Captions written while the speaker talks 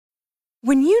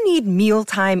When you need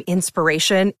mealtime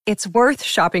inspiration, it's worth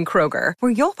shopping Kroger,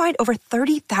 where you'll find over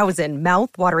 30,000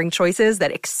 mouth-watering choices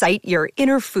that excite your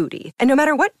inner foodie. And no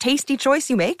matter what tasty choice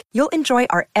you make, you'll enjoy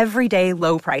our everyday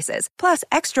low prices, plus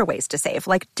extra ways to save,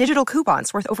 like digital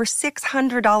coupons worth over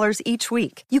 $600 each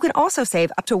week. You can also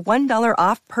save up to $1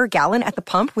 off per gallon at the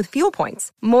pump with fuel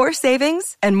points. More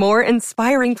savings and more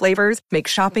inspiring flavors make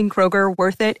shopping Kroger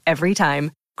worth it every time.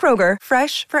 Kroger,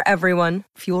 fresh for everyone.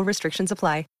 Fuel restrictions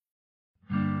apply.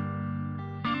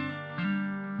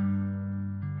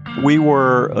 We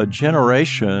were a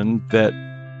generation that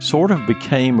sort of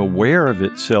became aware of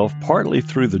itself partly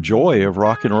through the joy of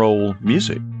rock and roll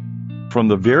music. From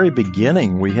the very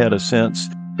beginning, we had a sense,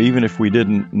 even if we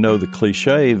didn't know the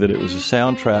cliche, that it was a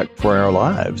soundtrack for our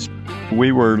lives.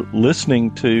 We were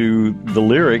listening to the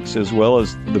lyrics as well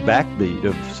as the backbeat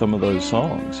of some of those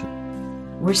songs.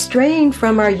 We're straying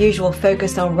from our usual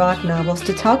focus on rock novels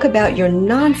to talk about your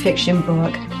nonfiction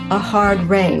book, A Hard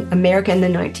Rain, America in the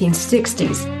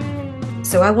 1960s.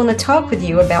 So I want to talk with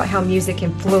you about how music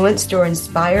influenced or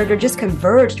inspired or just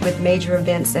converged with major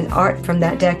events and art from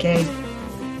that decade.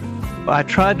 I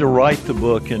tried to write the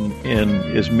book in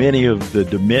as many of the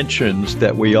dimensions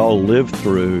that we all lived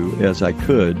through as I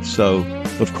could. So,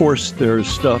 of course, there's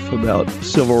stuff about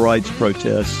civil rights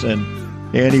protests and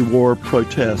anti-war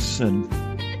protests and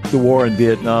the war in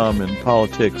Vietnam and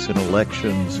politics and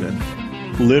elections and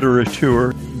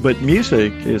literature. But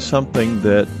music is something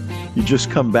that you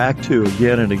just come back to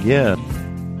again and again.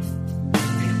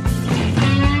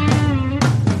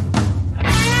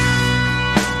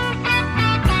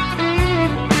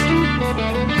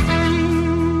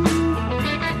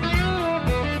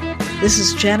 This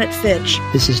is Janet Fitch.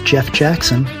 This is Jeff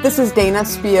Jackson. This is Dana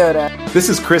Spiota. This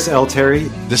is Chris L. Terry.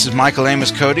 This is Michael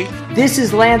Amos Cody. This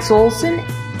is Lance Olson.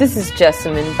 This is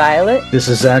Jessamine Violet. This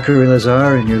is Zachary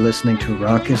Lazar, and you're listening to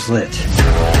Rock is Lit.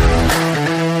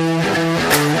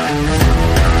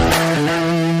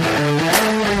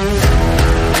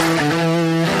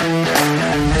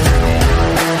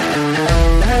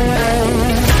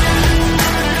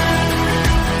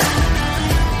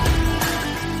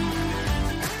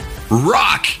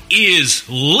 Rock is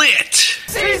Lit!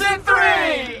 Season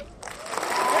 3!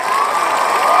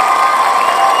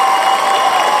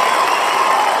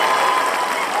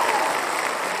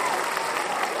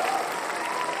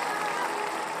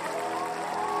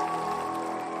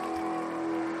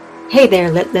 Hey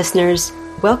there, Lit listeners.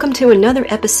 Welcome to another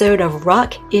episode of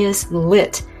Rock is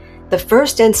Lit, the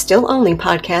first and still only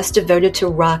podcast devoted to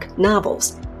rock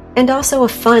novels, and also a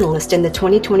finalist in the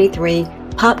 2023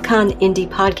 PopCon Indie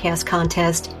Podcast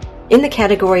Contest in the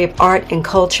category of Art and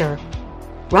Culture.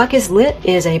 Rock is Lit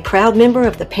is a proud member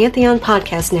of the Pantheon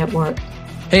Podcast Network.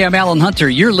 Hey, I'm Alan Hunter.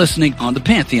 You're listening on the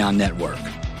Pantheon Network.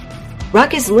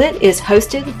 Rock is Lit is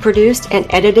hosted, produced, and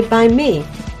edited by me,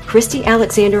 Christy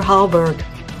Alexander Hallberg,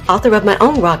 author of my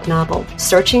own rock novel,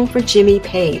 Searching for Jimmy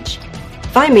Page.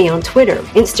 Find me on Twitter,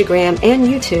 Instagram, and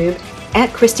YouTube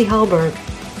at Christy Hallberg.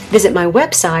 Visit my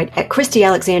website at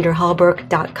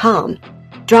ChristyAlexanderHallberg.com.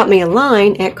 Drop me a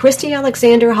line at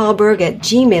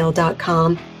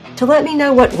ChristyAlexanderHallberg@gmail.com to let me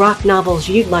know what rock novels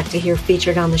you'd like to hear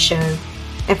featured on the show.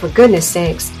 And for goodness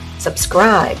sakes,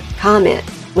 subscribe, comment,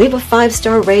 leave a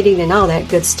 5-star rating and all that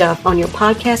good stuff on your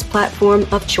podcast platform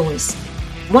of choice.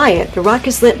 Wyatt, the Rock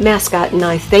is Lit mascot, and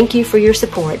I thank you for your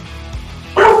support.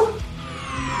 Ladies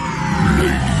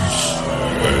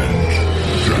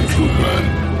and gentlemen,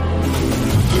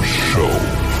 the show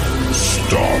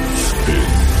starts in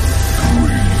 3,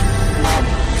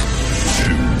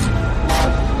 2,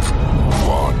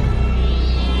 1,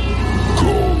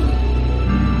 go.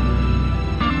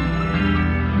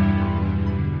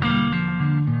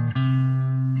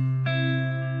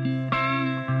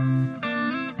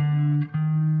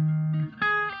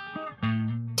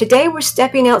 Today we're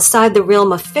stepping outside the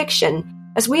realm of fiction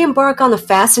as we embark on a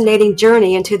fascinating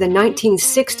journey into the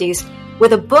 1960s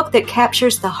with a book that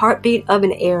captures the heartbeat of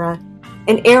an era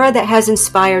that has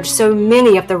inspired so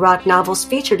many of the rock novels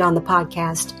featured on the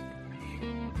podcast.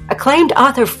 Acclaimed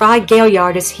author Frye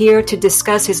Gaillard is here to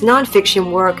discuss his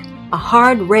nonfiction work, A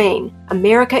Hard Rain,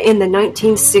 America in the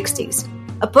 1960s,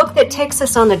 a book that takes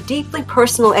us on a deeply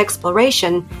personal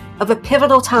exploration of a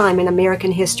pivotal time in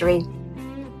American history.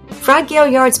 Frye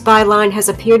Gaillard's byline has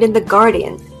appeared in The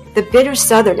Guardian, The Bitter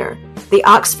Southerner, The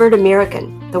Oxford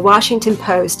American, The Washington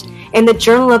Post, and the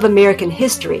Journal of American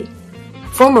History.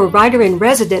 Former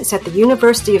writer-in-residence at the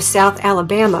University of South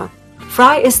Alabama,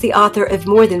 Frye is the author of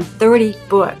more than 30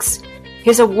 books.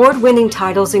 His award-winning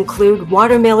titles include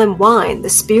Watermelon Wine, The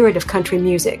Spirit of Country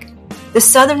Music, The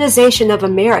Southernization of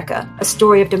America, A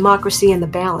Story of Democracy and the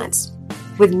Balance,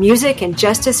 with Music and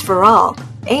Justice for All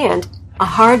and A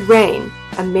Hard Rain,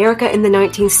 America in the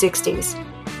 1960s.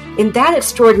 In that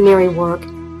extraordinary work,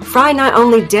 Frye not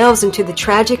only delves into the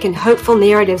tragic and hopeful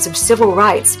narratives of civil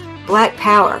rights, black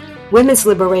power, women's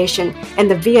liberation, and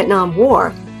the Vietnam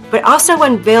War, but also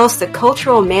unveils the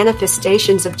cultural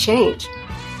manifestations of change.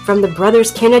 From the Brothers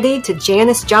Kennedy to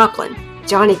Janis Joplin,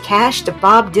 Johnny Cash to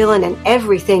Bob Dylan, and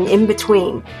everything in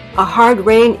between, A Hard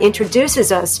Rain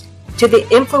introduces us to the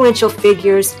influential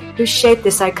figures who shaped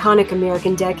this iconic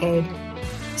American decade.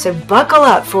 So buckle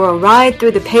up for a ride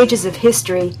through the pages of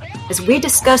history as we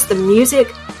discuss the music,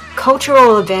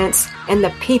 cultural events, and the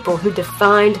people who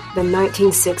defined the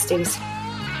 1960s.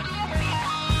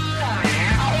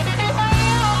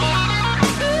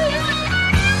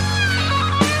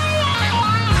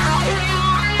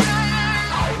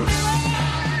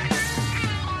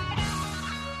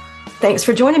 Thanks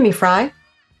for joining me, Frye.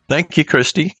 Thank you,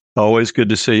 Christy. Always good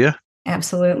to see you.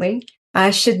 Absolutely.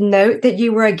 I should note that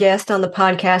you were a guest on the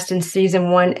podcast in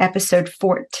Season 1, Episode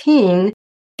 14,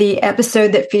 the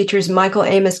episode that features Michael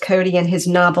Amos Cody and his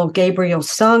novel Gabriel's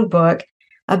Songbook,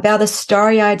 about a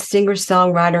starry-eyed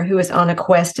singer-songwriter who is on a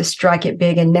quest to strike it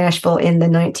big in Nashville in the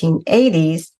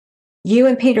 1980s. You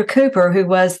and Peter Cooper, who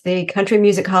was the Country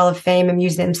Music Hall of Fame and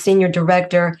Museum Senior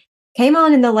Director, came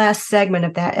on in the last segment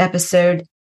of that episode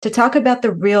to talk about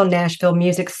the real Nashville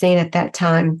music scene at that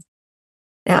time.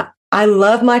 Now, I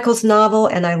love Michael's novel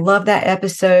and I love that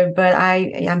episode, but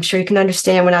I'm sure you can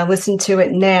understand when I listen to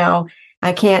it now,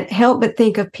 I can't help but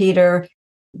think of Peter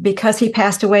because he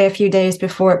passed away a few days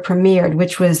before it premiered,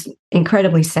 which was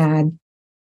incredibly sad.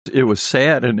 It was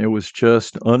sad and it was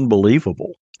just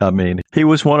unbelievable. I mean, he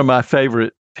was one of my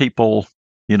favorite people,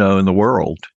 in the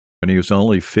world. And he was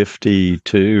only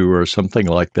 52 or something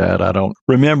like that. I don't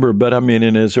remember, but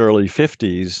in his early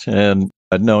 50s, and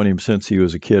I'd known him since he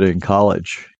was a kid in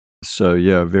college. So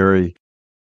yeah, very,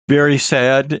 very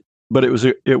sad. But it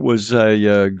was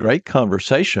a great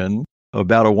conversation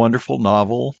about a wonderful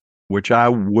novel, which I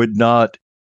would not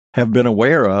have been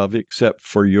aware of except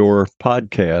for your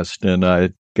podcast, and I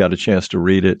got a chance to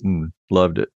read it and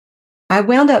loved it. I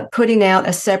wound up putting out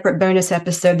a separate bonus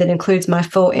episode that includes my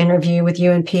full interview with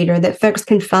you and Peter that folks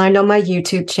can find on my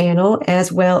YouTube channel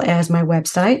as well as my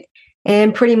website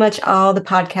and pretty much all the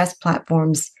podcast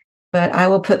platforms. But I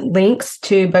will put links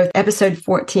to both episode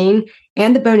 14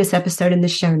 and the bonus episode in the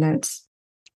show notes.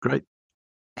 Great.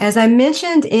 As I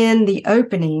mentioned in the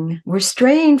opening, we're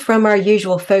straying from our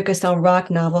usual focus on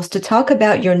rock novels to talk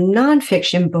about your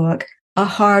nonfiction book, A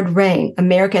Hard Rain,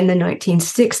 America in the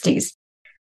 1960s.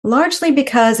 Largely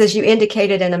because, as you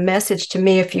indicated in a message to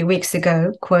me a few weeks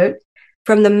ago, quote,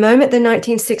 from the moment the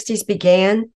 1960s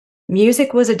began,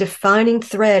 music was a defining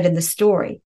thread in the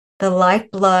story, the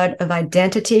lifeblood of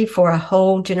identity for a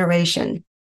whole generation.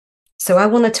 So I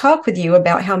want to talk with you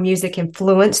about how music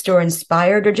influenced or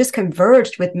inspired or just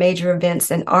converged with major events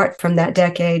and art from that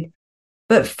decade.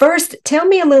 But first, tell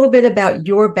me a little bit about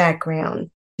your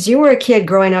background, as you were a kid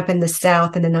growing up in the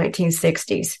South in the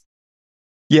 1960s.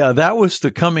 Yeah, that was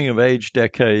the coming of age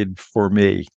decade for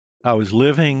me. I was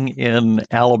living in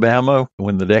Alabama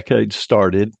when the decade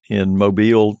started, in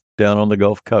Mobile, down on the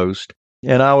Gulf Coast.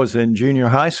 And I was in junior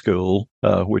high school,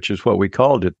 which is what we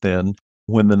called it then,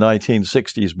 when the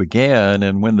 1960s began.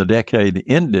 And when the decade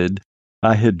ended,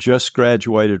 I had just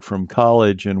graduated from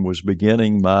college and was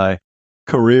beginning my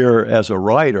career as a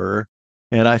writer.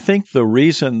 And I think the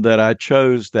reason that I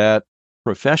chose that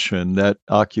profession, that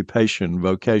occupation,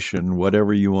 vocation,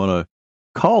 whatever you want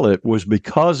to call it, was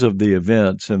because of the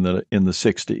events in the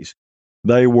 60s.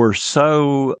 They were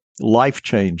so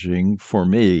life-changing for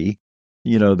me.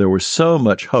 There was so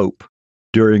much hope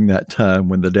during that time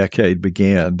when the decade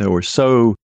began. There was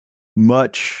so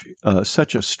much,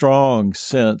 such a strong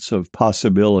sense of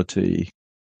possibility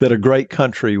that a great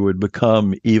country would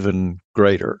become even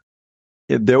greater.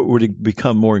 That would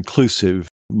become more inclusive,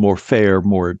 more fair,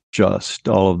 more just,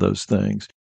 all of those things.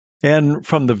 And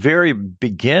from the very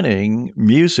beginning,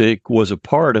 music was a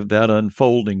part of that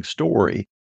unfolding story.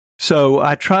 So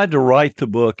I tried to write the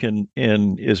book in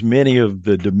as many of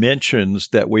the dimensions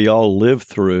that we all live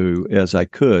through as I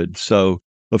could. So,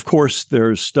 of course,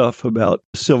 there's stuff about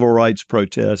civil rights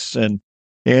protests and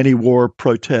anti-war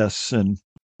protests and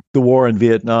the war in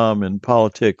Vietnam and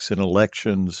politics and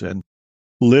elections and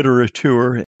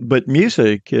literature, but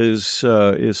music is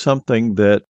something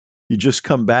that you just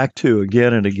come back to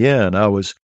again and again. I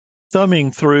was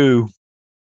thumbing through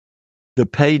the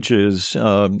pages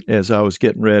as I was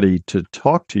getting ready to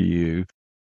talk to you,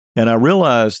 and I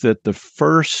realized that the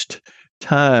first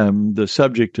time the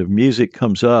subject of music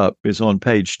comes up is on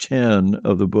page 10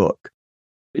 of the book.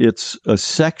 It's a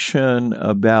section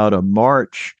about a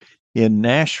march in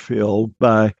Nashville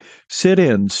by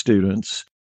sit-in students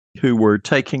who were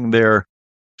taking their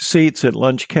seats at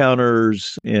lunch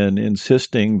counters and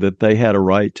insisting that they had a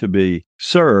right to be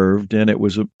served. And it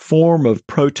was a form of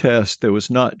protest that was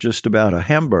not just about a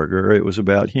hamburger, it was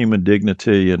about human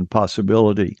dignity and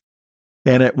possibility.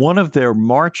 And at one of their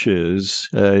marches,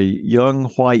 a young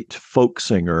white folk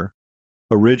singer,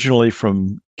 originally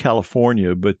from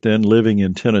California, but then living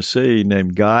in Tennessee,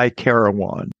 named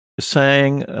Gaillard,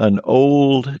 sang an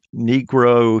old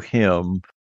Negro hymn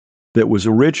that was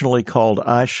originally called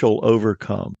I Shall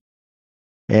Overcome.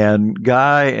 And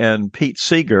Guy and Pete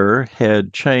Seeger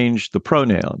had changed the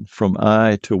pronoun from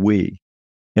I to we,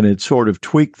 and had sort of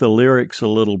tweaked the lyrics a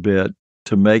little bit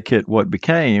to make it what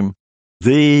became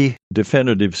the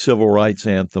definitive civil rights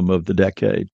anthem of the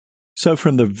decade. So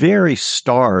from the very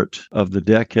start of the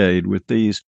decade, with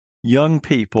these young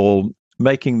people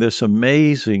making this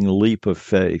amazing leap of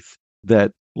faith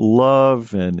that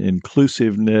love and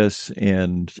inclusiveness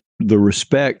and the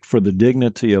respect for the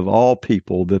dignity of all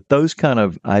people, that those kind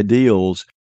of ideals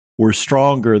were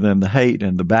stronger than the hate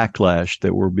and the backlash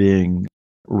that were being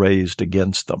raised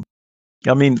against them.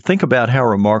 I mean, think about how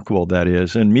remarkable that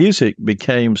is. And music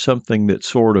became something that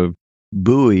sort of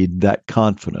buoyed that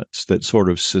confidence, that sort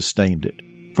of sustained it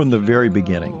from the very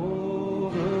beginning.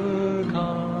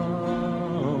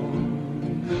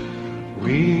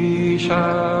 We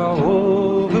shall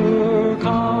overcome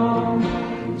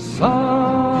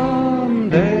someday.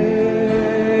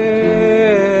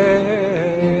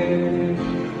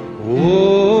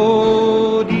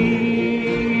 Oh,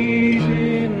 deep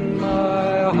in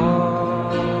my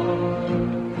heart,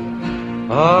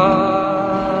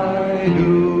 I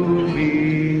do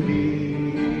believe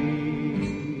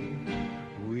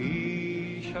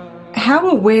we shall. How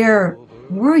aware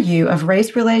were you of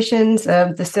race relations,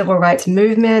 of the civil rights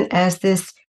movement as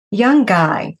this young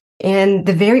guy in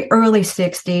the very early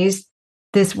 60s,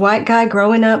 this white kid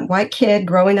growing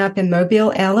up in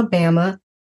Mobile, Alabama?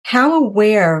 How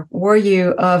aware were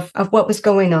you of what was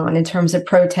going on in terms of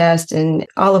protest and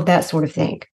all of that sort of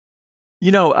thing?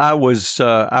 You know, I was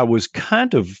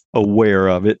kind of aware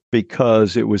of it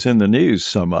because it was in the news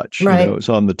so much. Right. You know, it was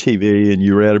on the TV and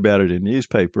you read about it in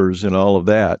newspapers and all of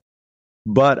that.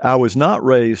 But I was not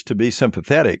raised to be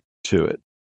sympathetic to it.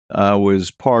 I was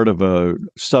part of a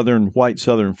white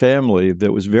Southern family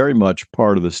that was very much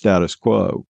part of the status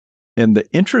quo. And the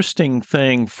interesting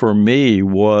thing for me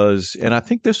was, and I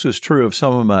think this was true of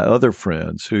some of my other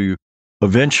friends who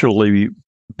eventually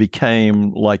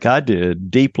became, like I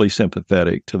did, deeply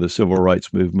sympathetic to the civil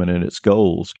rights movement and its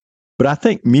goals. But I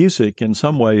think music in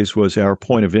some ways was our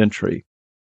point of entry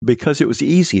because it was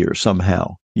easier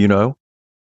somehow, you know?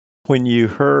 When you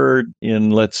heard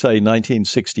in, let's say,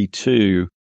 1962,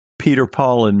 Peter,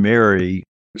 Paul, and Mary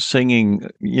singing,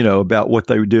 you know, about what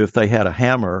they would do if they had a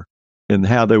hammer and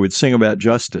how they would sing about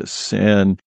justice.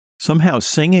 And somehow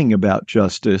singing about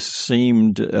justice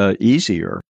seemed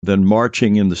easier than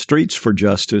marching in the streets for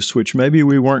justice, which maybe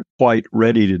we weren't quite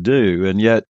ready to do. And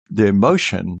yet the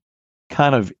emotion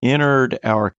kind of entered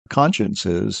our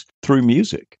consciences through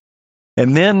music.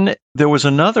 And then there was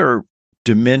another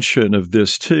dimension of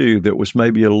this too that was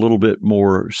maybe a little bit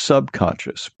more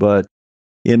subconscious. But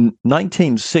in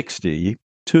 1960,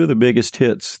 two of the biggest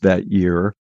hits that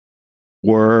year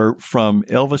were from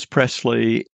Elvis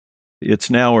Presley.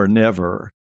 It's Now or Never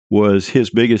was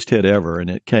his biggest hit ever, and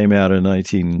it came out in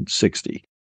 1960.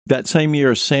 That same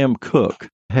year, Sam Cooke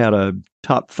had a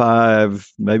top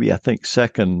 5, maybe I think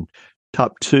second,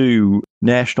 top 2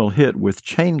 national hit with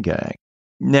Chain Gang.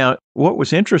 Now, what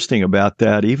was interesting about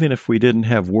that, even if we didn't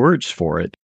have words for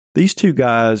it, these two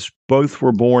guys both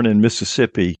were born in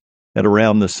Mississippi at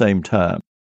around the same time.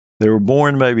 They were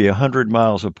born maybe 100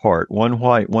 miles apart, one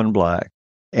white, one black,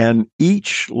 and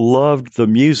each loved the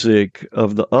music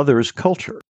of the other's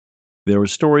culture. There were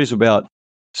stories about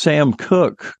Sam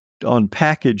Cooke on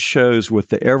package shows with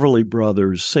the Everly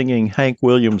Brothers singing Hank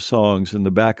Williams songs in the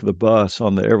back of the bus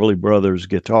on the Everly Brothers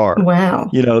guitar. Wow.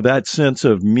 You know, that sense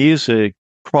of music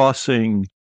crossing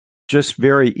just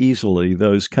very easily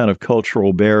those kind of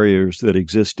cultural barriers that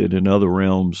existed in other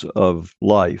realms of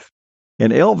life.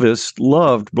 And Elvis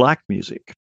loved black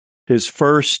music. His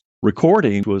first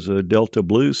recording was a Delta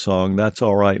blues song, That's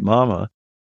All Right, Mama.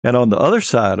 And on the other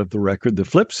side of the record, the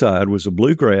flip side, was a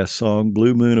bluegrass song,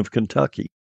 Blue Moon of Kentucky.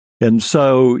 And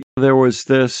so there was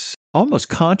this almost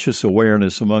conscious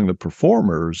awareness among the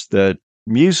performers that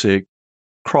music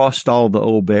crossed all the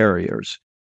old barriers.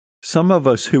 Some of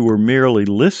us who were merely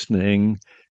listening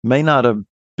may not have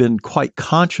been quite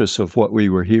conscious of what we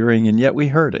were hearing, and yet we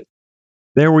heard it.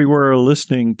 there we were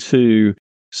listening to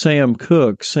Sam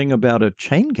Cooke sing about a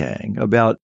chain gang,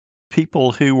 about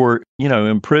people who were,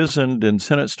 imprisoned and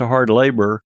sentenced to hard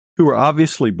labor, who were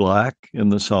obviously black in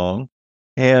the song.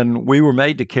 And we were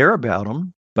made to care about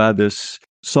them by this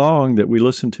song that we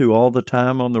listened to all the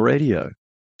time on the radio.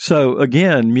 So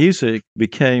again, music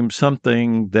became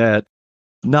something that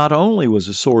not only was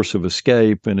a source of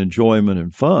escape and enjoyment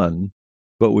and fun,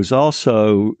 but was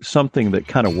also something that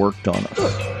kind of worked on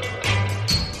us.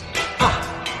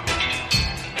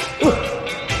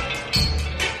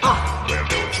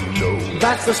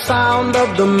 That's the sound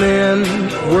of the men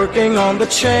working on the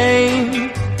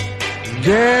chain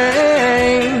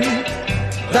gang.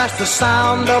 That's the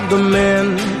sound of the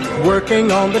men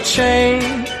working on the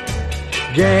chain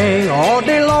gang. All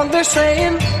day long they're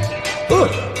saying,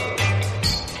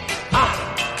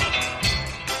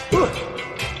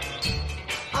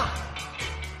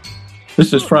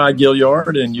 This is Frye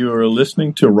Gaillard, and you are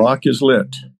listening to Rock is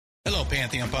Lit. Hello,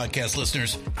 Pantheon Podcast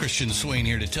listeners. Christian Swain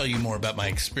here to tell you more about my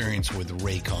experience with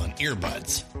Raycon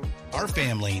earbuds. Our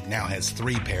family now has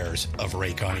 3 pairs of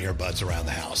Raycon earbuds around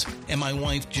the house, and my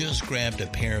wife just grabbed a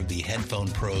pair of the Headphone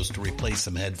Pros to replace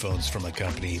some headphones from a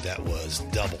company that was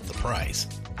double the price.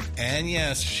 And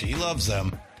yes, she loves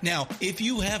them. Now, if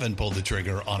you haven't pulled the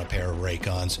trigger on a pair of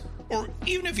Raycons, or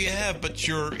even if you have, but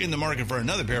you're in the market for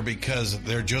another pair because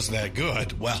they're just that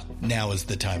good, well, now is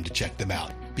the time to check them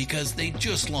out, because they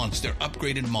just launched their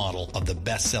upgraded model of the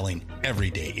best-selling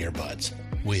everyday earbuds.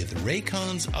 With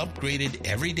Raycon's upgraded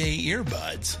everyday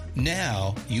earbuds,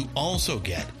 now you also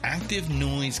get active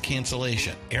noise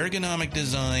cancellation, ergonomic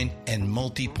design, and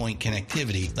multi-point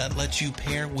connectivity that lets you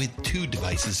pair with 2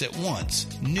 devices at once.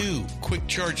 New quick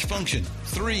charge function,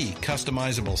 3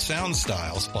 customizable sound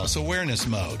styles, plus awareness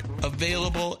mode.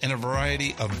 Available in a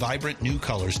variety of vibrant new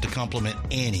colors to complement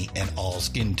any and all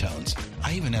skin tones.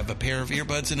 I even have a pair of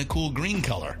earbuds in a cool green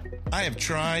color. I have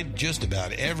tried just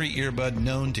about every earbud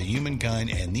known to humankind,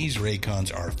 and these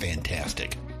Raycons are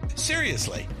fantastic.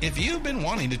 Seriously, if you've been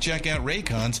wanting to check out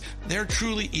Raycons, there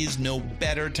truly is no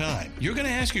better time. You're going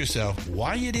to ask yourself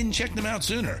why you didn't check them out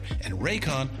sooner, and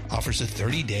Raycon offers a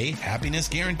 30-day happiness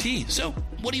guarantee. So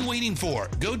what are you waiting for?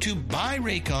 Go to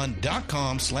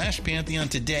buyraycon.com/Pantheon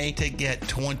today to get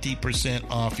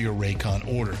 20% off your Raycon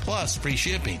order, plus free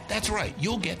shipping. That's right,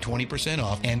 you'll get 20%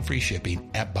 off and free shipping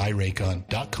at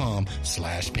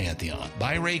buyraycon.com/Pantheon.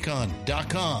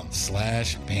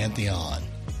 buyraycon.com/Pantheon.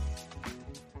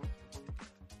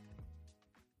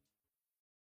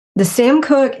 The Sam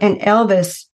Cooke and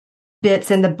Elvis bits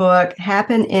in the book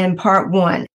happen in part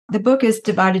 1. The book is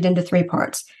divided into 3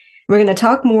 parts. We're going to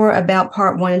talk more about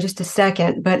part 1 in just a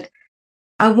second, but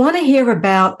I want to hear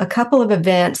about a couple of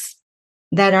events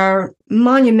that are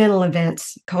monumental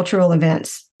events, cultural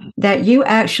events, that you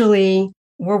actually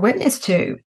were witness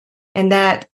to and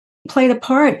that played a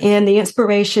part in the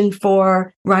inspiration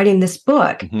for writing this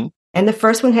book. Mm-hmm. And the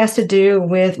first one has to do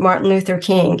with Martin Luther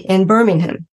King in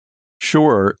Birmingham.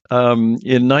 Sure.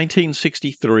 In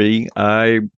 1963,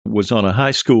 I was on a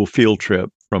high school field trip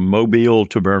from Mobile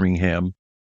to Birmingham.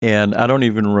 And I don't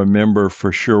even remember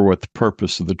for sure what the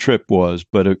purpose of the trip was,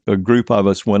 but a group of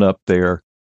us went up there.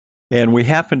 And we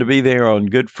happened to be there on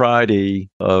Good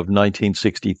Friday of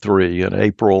 1963, an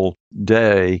April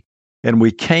day. And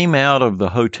we came out of the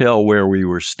hotel where we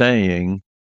were staying,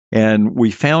 and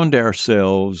we found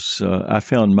ourselves, I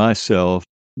found myself,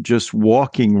 just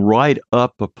walking right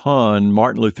up upon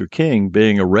Martin Luther King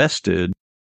being arrested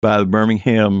by the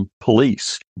Birmingham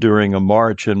police during a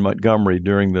march in Montgomery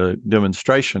during the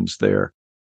demonstrations there.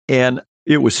 And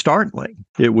it was startling.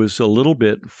 It was a little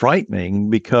bit frightening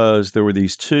because there were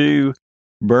these 2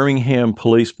 Birmingham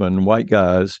policemen, white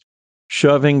guys,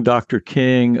 shoving Dr.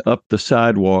 King up the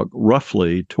sidewalk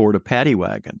roughly toward a paddy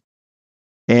wagon.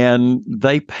 And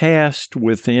they passed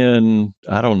within,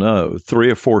 3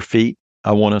 or 4 feet,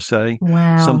 I want to say,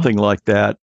 something like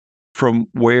that, from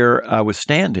where I was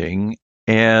standing.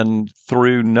 And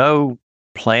through no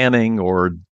planning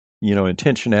or,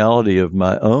 intentionality of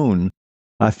my own,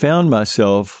 I found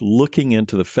myself looking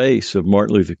into the face of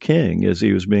Martin Luther King as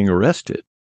he was being arrested.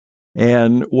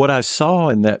 And what I saw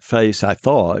in that face,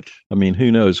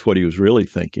 who knows what he was really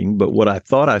thinking, but what I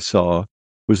thought I saw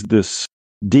was this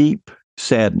deep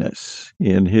sadness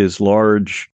in his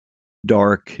large,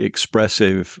 dark,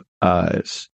 expressive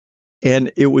eyes.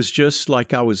 And it was just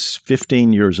like I was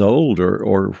 15 years old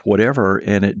or whatever.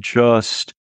 And it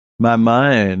just, my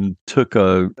mind took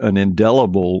an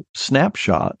indelible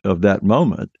snapshot of that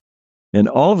moment. And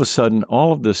all of a sudden,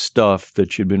 all of this stuff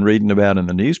that you'd been reading about in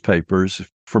the newspapers,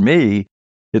 for me,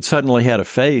 it suddenly had a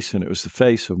face, and it was the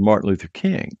face of Martin Luther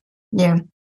King. Yeah.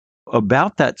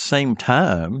 about that same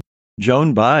time,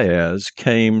 Joan Baez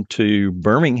came to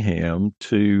Birmingham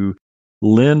to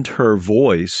lend her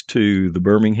voice to the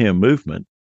Birmingham movement.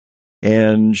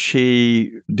 And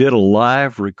she did a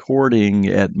live recording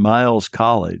at Miles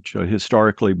College, a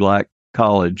historically black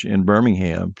college in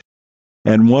Birmingham.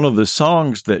 And one of the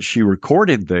songs that she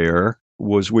recorded there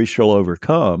was We Shall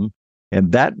Overcome.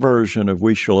 And that version of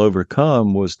We Shall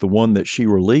Overcome was the one that she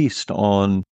released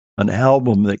on an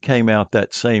album that came out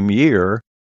that same year.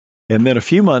 And then a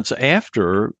few months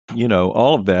after,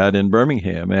 all of that in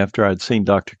Birmingham, after I'd seen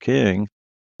Dr. King,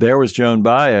 there was Joan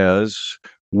Baez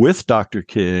with Dr.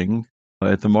 King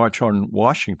at the March on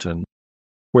Washington,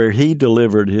 where he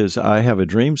delivered his I Have a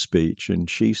Dream speech, and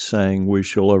she sang We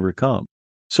Shall Overcome.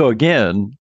 So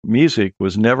again, music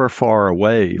was never far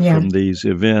away from these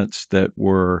events that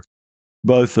were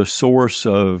both a source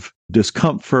of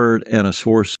discomfort and a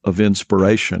source of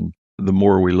inspiration the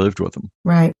more we lived with them.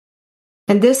 Right.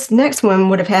 And this next one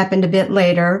would have happened a bit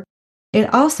later.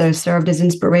 It also served as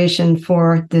inspiration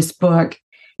for this book,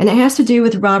 and it has to do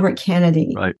with Robert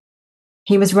Kennedy. Right.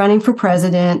 He was running for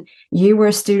president. You were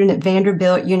a student at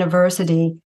Vanderbilt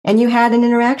University, and you had an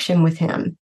interaction with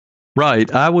him.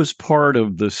 Right. I was part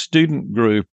of the student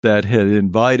group that had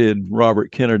invited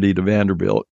Robert Kennedy to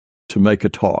Vanderbilt to make a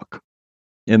talk.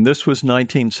 And this was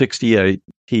 1968.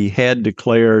 He had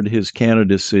declared his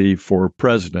candidacy for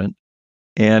president,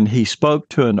 and he spoke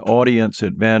to an audience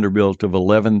at Vanderbilt of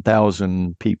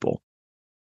 11,000 people.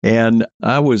 And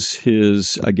I was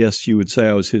I guess you would say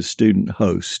I was his student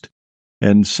host.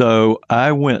 And so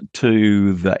I went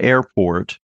to the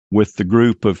airport with the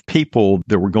group of people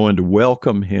that were going to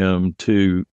welcome him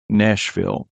to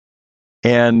Nashville.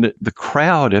 And the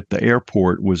crowd at the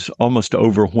airport was almost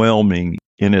overwhelming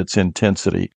in its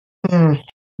intensity.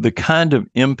 The kind of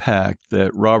impact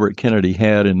that Robert Kennedy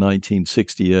had in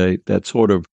 1968, that sort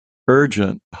of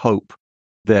urgent hope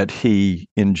that he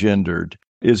engendered,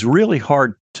 is really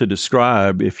hard to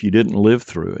describe if you didn't live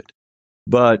through it.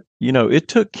 But, it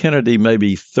took Kennedy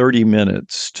maybe 30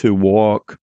 minutes to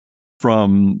walk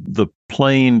from the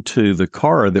plane to the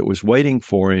car that was waiting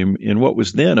for him in what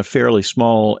was then a fairly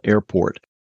small airport,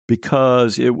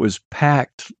 because it was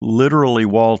packed literally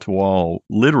wall to wall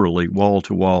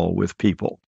with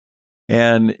people.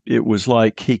 And it was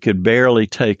like he could barely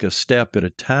take a step at a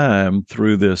time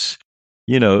through this.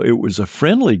 It was a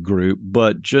friendly group,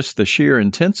 but just the sheer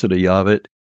intensity of it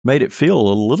made it feel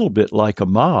a little bit like a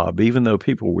mob, even though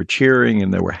people were cheering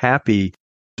and they were happy,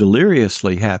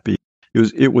 deliriously happy.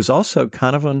 It was also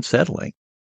kind of unsettling.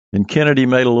 And Kennedy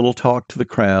made a little talk to the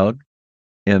crowd,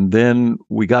 and then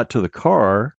we got to the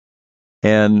car,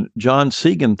 and John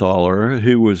Siegenthaler,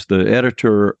 who was the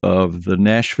editor of the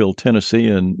Nashville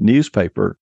Tennessean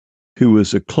newspaper, who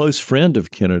was a close friend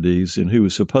of Kennedy's and who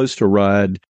was supposed to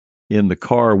ride in the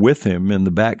car with him in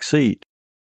the back seat,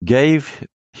 gave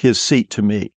his seat to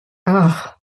me.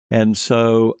 Oh. And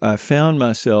so I found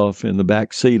myself in the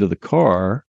back seat of the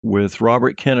car with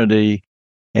Robert Kennedy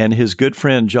and his good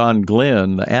friend John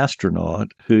Glenn, the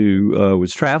astronaut, who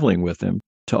was traveling with him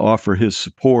to offer his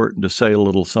support and to say a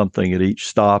little something at each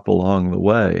stop along the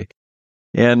way.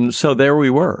 And so there we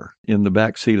were in the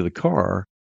back seat of the car.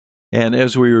 And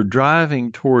as we were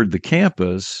driving toward the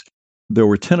campus, there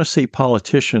were Tennessee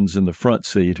politicians in the front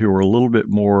seat who were a little bit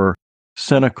more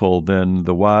cynical than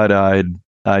the wide-eyed,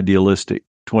 idealistic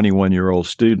 21-year-old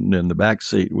student in the back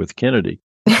seat with Kennedy.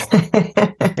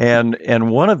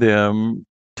 And one of them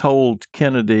told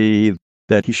Kennedy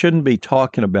that he shouldn't be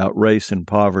talking about race and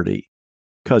poverty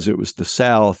because it was the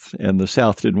South, and the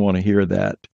South didn't want to hear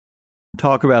that.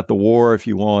 Talk about the war if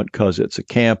you want because it's a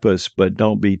campus, but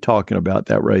don't be talking about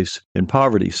that race and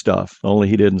poverty stuff. Only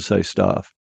he didn't say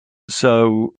stuff.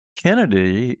 So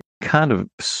Kennedy kind of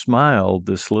smiled,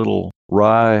 this little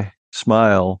wry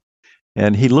smile,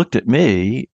 and he looked at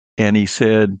me and he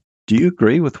said, "Do you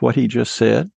agree with what he just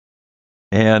said?"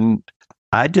 And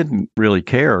I didn't really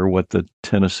care what the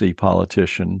Tennessee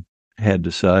politician had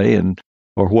to say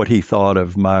or what he thought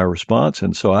of my response.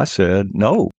 And so I said,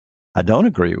 "No, I don't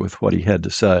agree with what he had to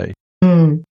say."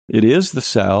 It is the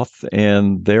South,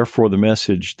 and therefore the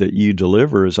message that you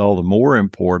deliver is all the more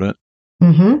important.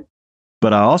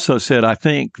 But I also said, I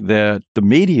think that the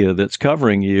media that's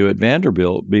covering you at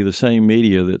Vanderbilt be the same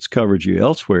media that's covered you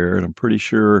elsewhere, and I'm pretty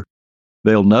sure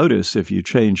they'll notice if you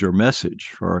change your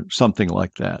message or something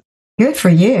like that. Good for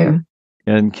you.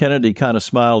 And Kennedy kind of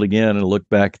smiled again and looked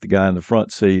back at the guy in the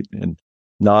front seat and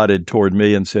nodded toward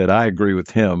me and said, "I agree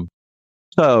with him."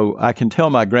 So I can tell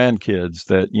my grandkids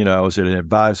that, I was an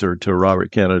advisor to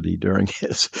Robert Kennedy during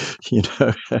his,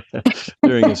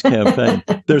 during his campaign.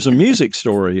 There's a music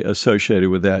story associated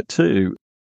with that too.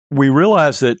 we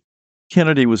realized that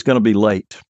Kennedy was going to be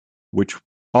late, which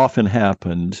often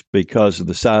happened because of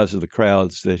the size of the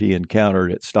crowds that he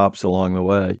encountered at stops along the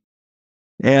way.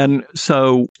 And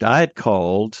so I had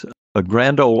called a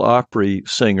Grand Ole Opry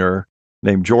singer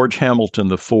named George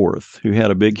Hamilton IV, who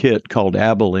had a big hit called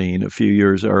Abilene a few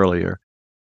years earlier.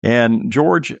 And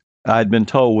George, I'd been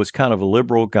told, was kind of a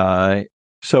liberal guy.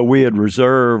 So we had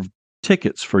reserved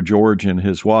tickets for George and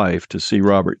his wife to see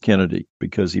Robert Kennedy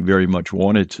because he very much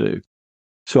wanted to.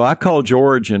 So I called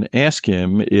George and asked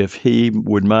him if he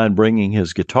would mind bringing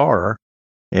his guitar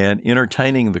and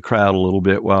entertaining the crowd a little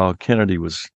bit while Kennedy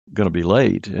was going to be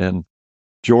late. And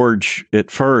George, at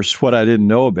first, what I didn't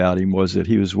know about him was that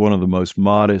he was one of the most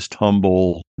modest,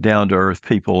 humble, down-to-earth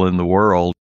people in the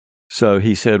world. So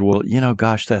he said, well,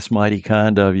 gosh, that's mighty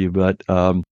kind of you, but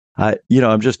I'm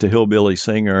just a hillbilly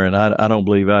singer, and I don't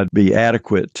believe I'd be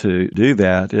adequate to do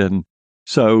that. And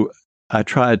so I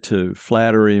tried to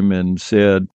flatter him and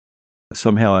said,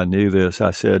 somehow I knew this,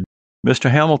 I said, Mr.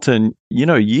 Hamilton,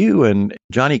 you and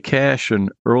Johnny Cash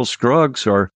and Earl Scruggs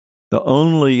are the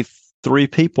only three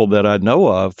people that I know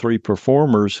of, three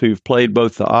performers who've played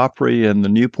both the Opry and the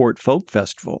Newport Folk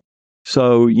Festival.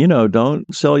 So,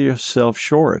 don't sell yourself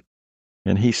short.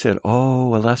 And he said, oh,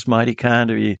 well, that's mighty kind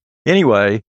of you.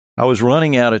 Anyway, I was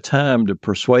running out of time to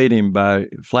persuade him by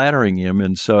flattering him.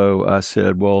 And so I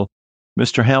said, well,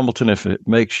 Mr. Hamilton, if it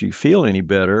makes you feel any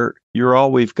better, you're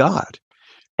all we've got.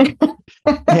 And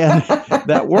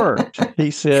that worked. He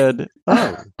said,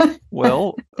 oh,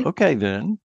 well, okay,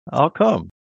 then I'll come.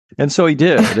 And so he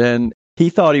did. And he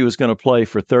thought he was going to play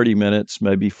for 30 minutes,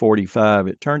 maybe 45.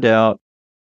 It turned out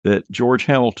that George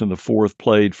Hamilton IV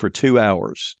played for 2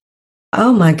 hours.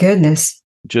 Oh, my goodness.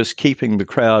 Just keeping the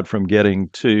crowd from getting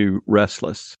too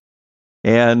restless.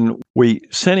 And we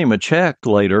sent him a check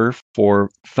later for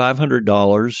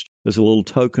 $500 as a little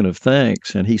token of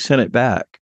thanks. And he sent it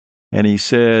back. And he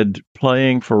said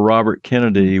playing for Robert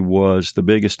Kennedy was the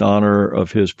biggest honor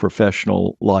of his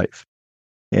professional life.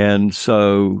 And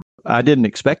so I didn't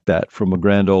expect that from a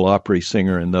Grand Ole Opry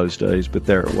singer in those days, but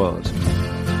there it was.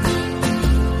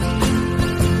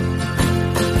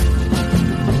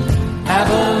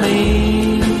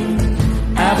 Abilene,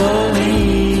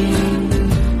 Abilene,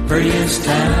 prettiest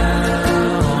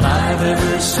town I've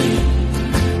ever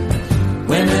seen.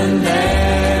 Women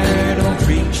there don't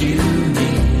treat you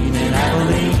mean in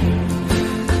Abilene,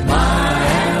 my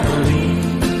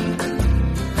Abilene.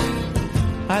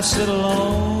 I sit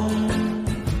alone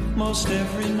most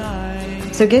every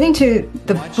night. So getting to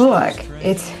the book,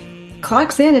 it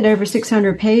clocks in at over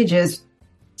 600 pages,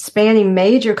 spanning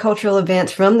major cultural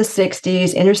events from the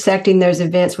 60s, intersecting those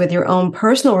events with your own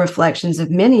personal reflections of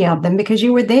many of them, because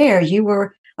you were there. You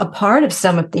were a part of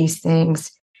some of these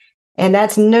things. And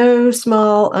that's no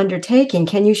small undertaking.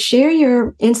 Can you share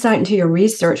your insight into your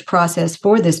research process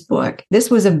for this book?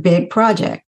 This was a big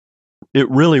project. It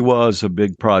really was a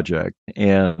big project.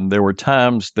 And there were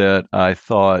times that I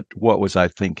thought, what was I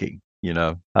thinking?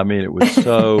 It was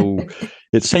so,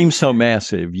 it seemed so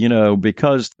massive,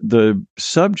 because the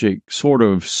subject sort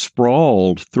of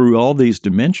sprawled through all these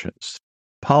dimensions,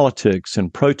 politics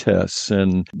and protests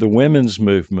and the women's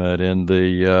movement and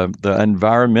the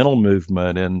environmental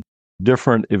movement and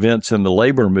different events in the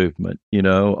labor movement,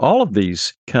 all of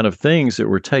these kind of things that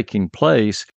were taking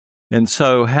place. And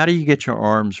so how do you get your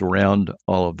arms around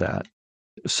all of that?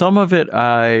 Some of it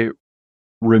I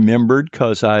remembered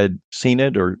because I had seen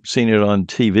it on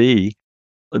TV.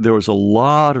 There was a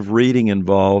lot of reading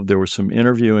involved. There was some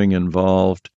interviewing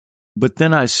involved. But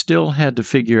then I still had to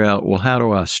figure out, well, how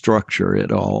do I structure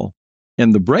it all?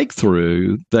 And the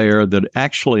breakthrough there that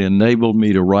actually enabled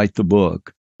me to write the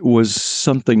book was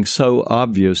something so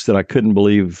obvious that I couldn't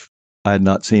believe I had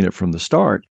not seen it from the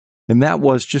start. And that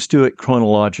was just do it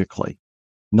chronologically.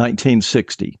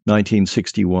 1960,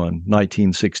 1961,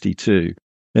 1962.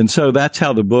 And so that's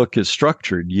how the book is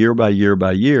structured, year by year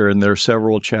by year, and there are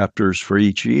several chapters for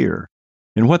each year.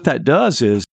 And what that does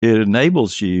is it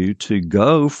enables you to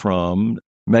go from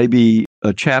maybe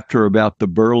a chapter about the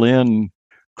Berlin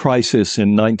crisis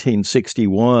in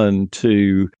 1961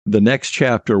 to the next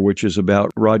chapter, which is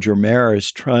about Roger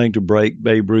Maris trying to break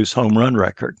Babe Ruth's home run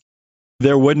record.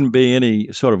 There wouldn't be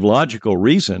any sort of logical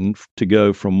reason to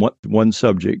go from one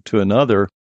subject to another,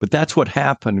 but that's what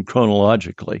happened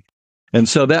chronologically. And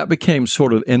so that became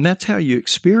and that's how you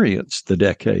experience the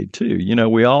decade too.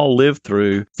 We all live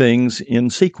through things in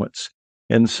sequence.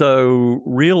 And so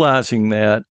realizing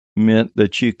that meant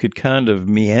that you could kind of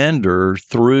meander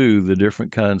through the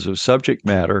different kinds of subject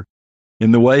matter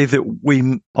in the way that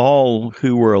we all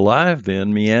who were alive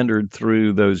then meandered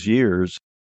through those years.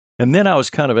 And then I was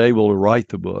kind of able to write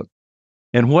the book.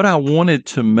 And what I wanted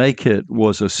to make it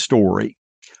was a story.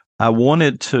 I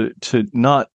wanted to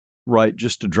not write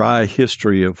just a dry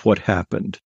history of what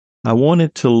happened. I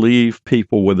wanted to leave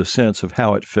people with a sense of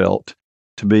how it felt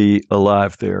to be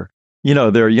alive there. You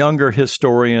know, there are younger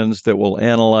historians that will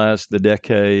analyze the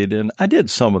decade, and I did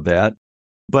some of that,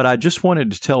 but I just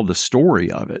wanted to tell the story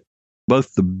of it,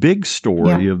 both the big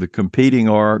story of the competing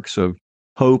arcs of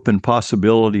hope and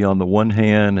possibility on the one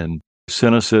hand, and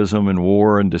cynicism and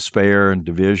war and despair and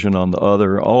division on the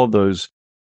other, all of those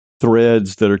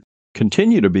threads that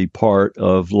continue to be part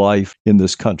of life in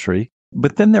this country.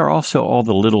 But then there are also all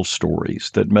the little stories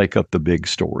that make up the big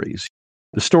stories.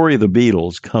 The story of the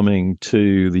Beatles coming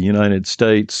to the United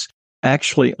States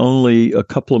actually only a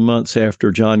couple of months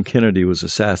after John Kennedy was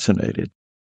assassinated.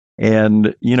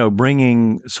 And, you know,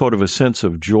 bringing sort of a sense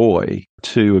of joy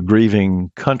to a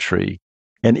grieving country.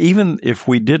 And even if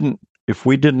we didn't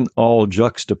all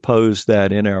juxtapose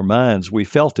that in our minds, we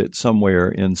felt it somewhere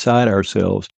inside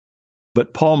ourselves.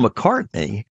 But Paul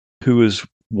McCartney, who is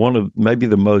one of maybe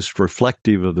the most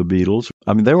reflective of the Beatles,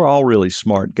 I mean, they were all really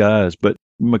smart guys, but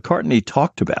McCartney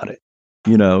talked about it.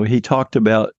 You know, he talked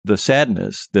about the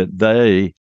sadness that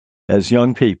they, as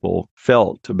young people,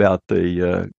 felt about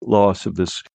the loss of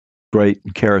this great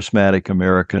charismatic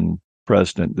American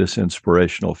president, this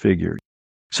inspirational figure.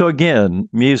 So again,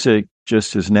 music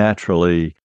just is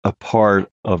naturally a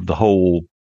part of the whole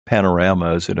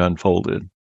panorama as it unfolded.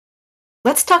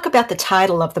 Let's talk about the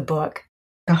title of the book.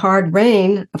 A Hard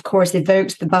Rain, of course,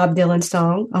 evokes the Bob Dylan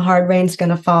song, A Hard Rain's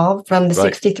Gonna Fall, from the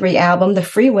 63 album, The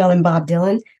Free Will in Bob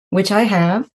Dylan, which I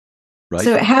have. Right.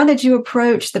 So how did you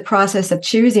approach the process of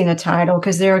choosing a title?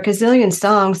 Because there are a gazillion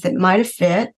songs that might have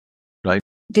fit. Right.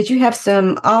 Did you have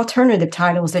some alternative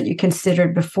titles that you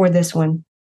considered before this one?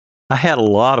 I had a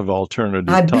lot of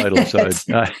alternative titles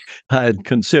I had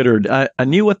considered. I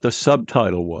knew what the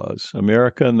subtitle was,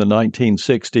 America in the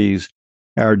 1960s,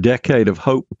 Our Decade of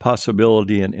Hope,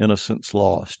 Possibility, and Innocence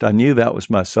Lost. I knew that was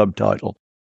my subtitle.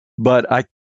 But I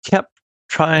kept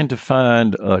trying to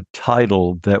find a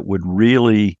title that would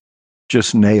really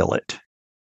just nail it.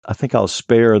 I think I'll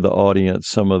spare the audience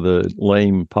some of the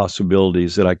lame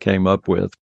possibilities that I came up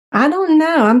with. I don't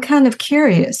know. I'm kind of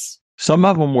curious. Some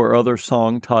of them were other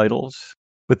song titles.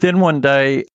 But then one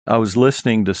day I was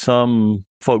listening to some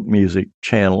folk music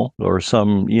channel or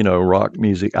some, rock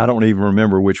music. I don't even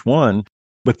remember which one.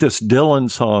 But this Dylan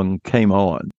song came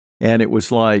on, and it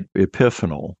was like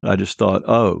epiphanal. I just thought,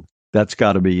 oh, that's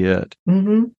got to be it.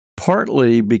 Mm-hmm.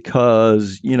 Partly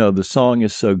because, the song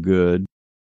is so good,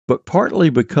 but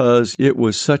partly because it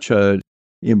was such an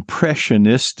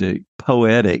impressionistic,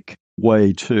 poetic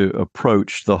way to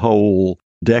approach the whole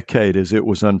decade as it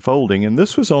was unfolding. And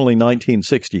this was only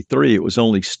 1963. It was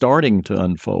only starting to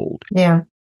unfold. Yeah.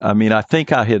 I mean, I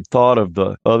think I had thought of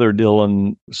the other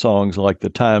Dylan songs like The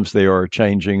Times They Are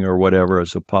Changing or whatever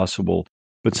as a possible,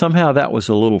 but somehow that was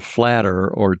a little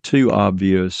flatter or too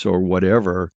obvious or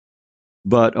whatever.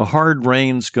 But A Hard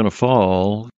Rain's Gonna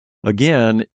Fall,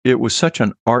 again, it was such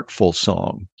an artful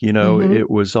song. Mm-hmm. It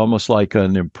was almost like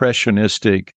an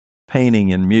impressionistic painting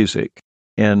in music.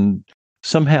 And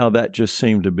somehow that just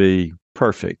seemed to be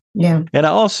perfect. Yeah. And I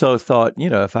also thought,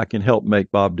 if I can help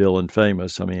make Bob Dylan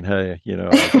famous, I mean, hey,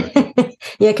 Yeah,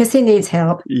 because he needs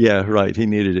help. Yeah, right. He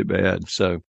needed it bad.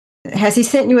 So has he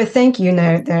sent you a thank you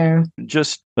note, though?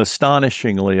 Just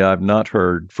astonishingly, I've not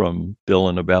heard from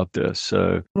Dylan about this.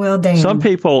 So well, damn. Some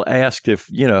people asked if,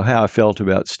 how I felt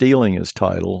about stealing his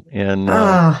title. And,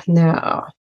 no.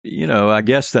 I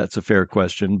guess that's a fair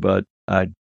question, but I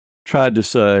tried to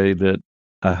say that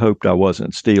I hoped I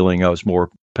wasn't stealing. I was more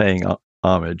paying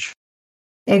homage.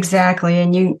 Exactly.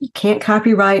 And you can't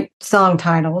copyright song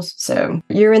titles, so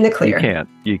you're in the clear.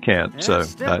 You can't. So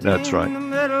that's right. In the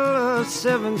middle of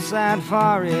seven sad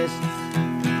forests,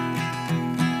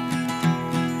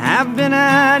 I've been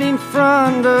out in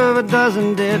front of a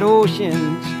dozen dead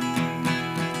oceans.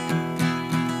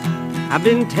 I've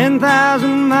been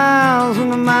 10,000 miles in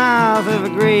the mouth of a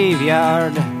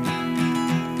graveyard.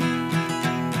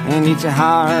 And it's a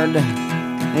hard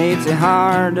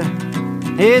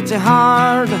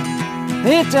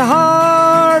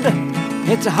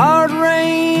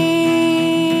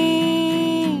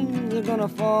rain you're gonna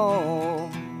fall.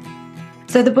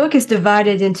 So the book is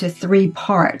divided into 3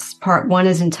 parts. Part 1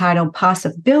 is entitled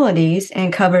Possibilities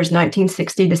and covers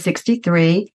 1960 to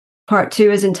 63. Part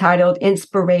 2 is entitled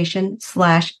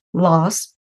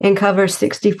Inspiration/Loss and covers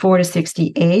 64 to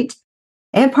 68.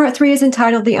 And part 3 is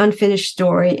entitled The Unfinished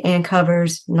Story and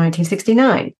covers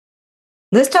 1969.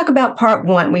 Let's talk about part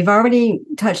 1. We've already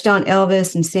touched on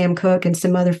Elvis and Sam Cooke and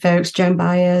some other folks, Joan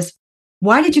Baez.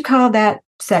 Why did you call that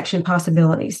section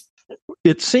Possibilities?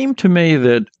 It seemed to me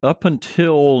that up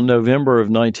until November of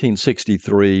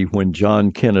 1963, when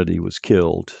John Kennedy was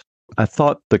killed, I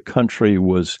thought the country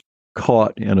was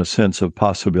caught in a sense of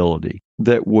possibility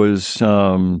that was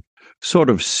sort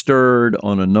of stirred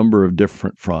on a number of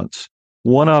different fronts.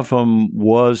 One of them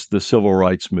was the civil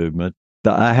rights movement,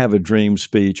 the I Have a Dream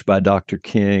speech by Dr.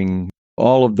 King,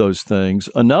 all of those things.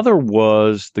 Another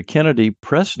was the Kennedy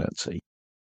presidency.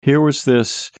 Here was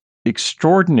this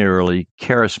extraordinarily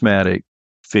charismatic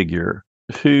figure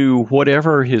who,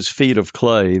 whatever his feat of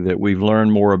clay that we've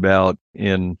learned more about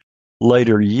in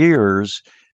later years,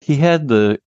 he had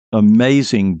the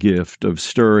amazing gift of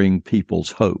stirring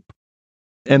people's hope.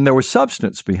 And there was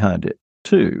substance behind it,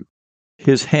 too.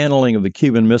 His handling of the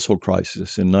Cuban Missile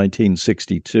Crisis in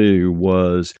 1962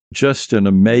 was just an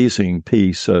amazing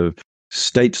piece of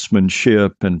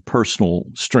statesmanship and personal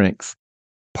strength.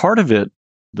 Part of it,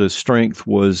 the strength,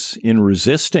 was in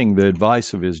resisting the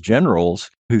advice of his generals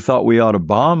who thought we ought to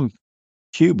bomb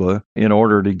Cuba in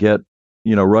order to get,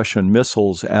 Russian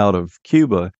missiles out of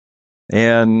Cuba.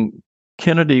 And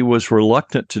Kennedy was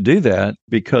reluctant to do that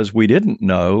because we didn't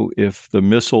know if the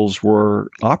missiles were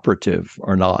operative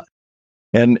or not.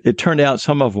 And it turned out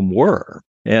some of them were.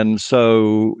 And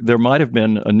so there might have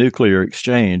been a nuclear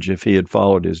exchange if he had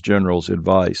followed his general's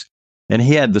advice. And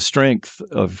he had the strength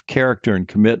of character and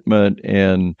commitment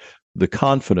and the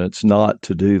confidence not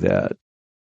to do that.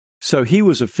 So he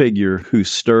was a figure who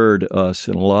stirred us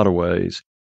in a lot of ways.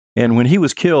 And when he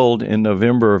was killed in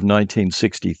November of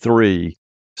 1963,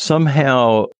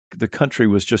 somehow the country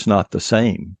was just not the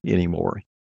same anymore.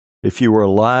 If you were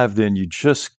alive then, you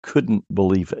just couldn't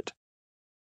believe it.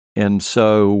 And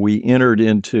so we entered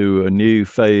into a new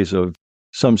phase of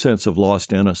some sense of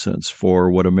lost innocence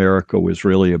for what America was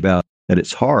really about at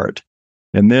its heart.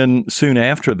 And then soon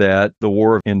after that, the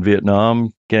war in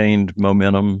Vietnam gained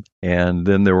momentum, and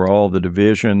then there were all the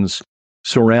divisions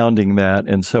surrounding that.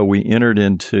 And so we entered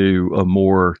into a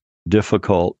more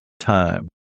difficult time.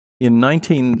 In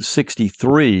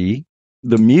 1963,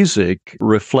 the music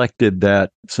reflected that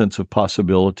sense of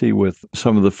possibility with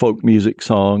some of the folk music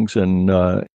songs, and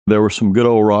there were some good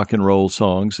old rock and roll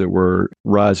songs that were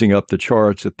rising up the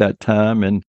charts at that time.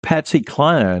 And Patsy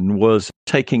Cline was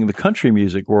taking the country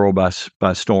music world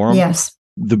by storm. Yes.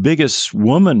 The biggest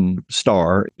woman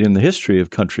star in the history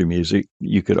of country music,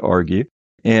 you could argue.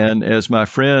 And as my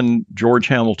friend George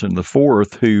Hamilton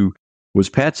IV, who was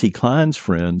Patsy Cline's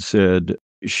friend, said,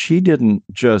 she didn't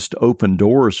just open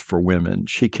doors for women,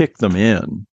 she kicked them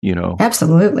in,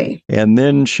 Absolutely. And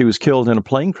then she was killed in a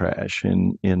plane crash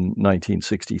in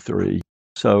 1963.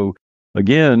 So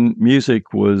again,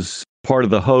 music was part of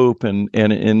the hope, and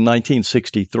in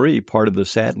 1963, part of the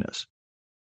sadness.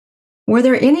 Were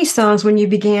there any songs when you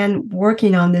began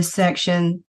working on this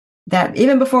section that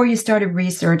even before you started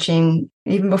researching,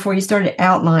 even before you started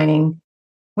outlining,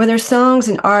 were there songs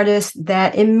and artists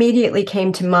that immediately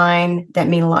came to mind that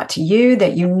mean a lot to you,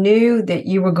 that you knew that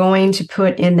you were going to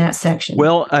put in that section?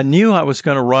 Well, I knew I was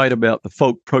going to write about the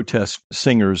folk protest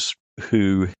singers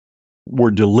who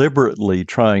were deliberately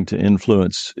trying to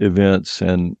influence events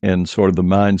and sort of the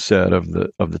mindset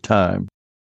of the time.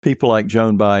 People like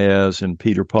Joan Baez and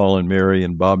Peter, Paul and Mary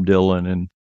and Bob Dylan and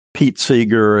Pete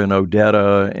Seeger and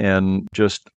Odetta and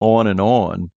just on and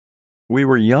on. We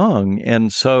were young,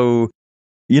 and so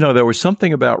there was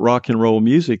something about rock and roll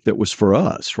music that was for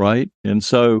us, right? And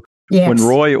so when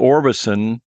Roy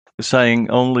Orbison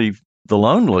sang Only the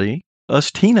Lonely,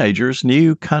 us teenagers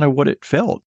knew kind of what it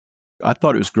felt. I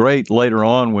thought it was great later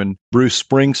on when Bruce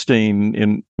Springsteen,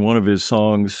 in one of his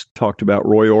songs, talked about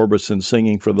Roy Orbison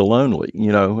singing for the lonely.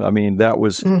 That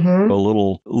was a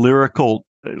little lyrical,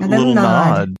 little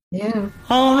nod. Yeah.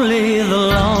 Only the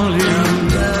lonely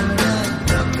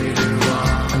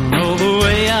know the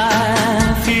way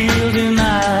I feel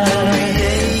tonight.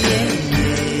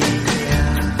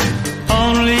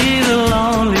 Only the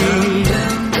lonely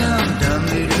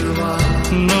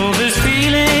know this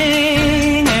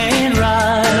feeling ain't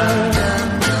right.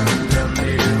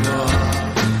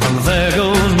 There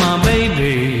goes my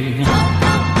baby.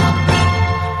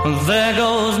 There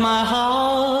goes my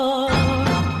heart.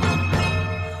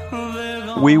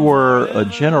 We were a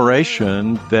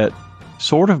generation that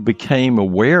sort of became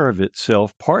aware of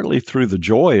itself partly through the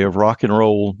joy of rock and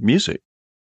roll music.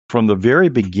 From the very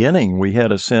beginning, we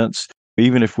had a sense,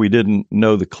 even if we didn't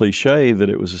know the cliche, that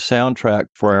it was a soundtrack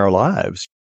for our lives.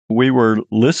 We were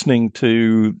listening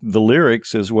to the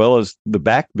lyrics as well as the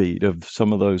backbeat of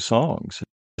some of those songs.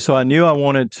 So I knew I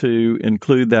wanted to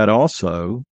include that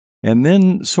also. And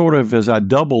then sort of as I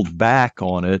doubled back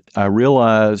on it, I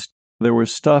realized there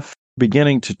was stuff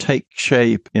beginning to take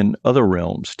shape in other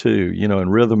realms too, in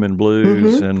rhythm and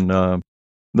blues. And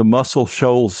the Muscle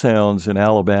Shoals sounds in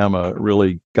Alabama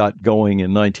really got going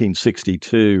in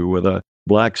 1962 with a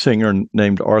black singer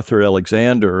named Arthur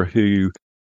Alexander who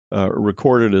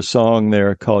recorded a song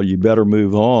there called You Better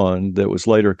Move On that was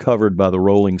later covered by the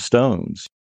Rolling Stones.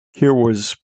 Here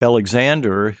was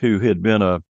Alexander, who had been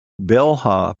a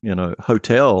bellhop in a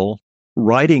hotel,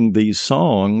 writing these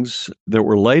songs that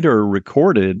were later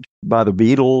recorded by the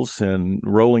Beatles and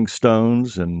Rolling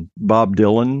Stones and Bob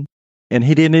Dylan. And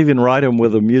he didn't even write them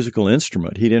with a musical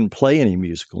instrument. He didn't play any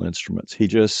musical instruments. He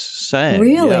just sang.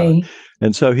 Really? Yeah.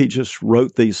 And so he just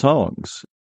wrote these songs.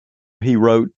 He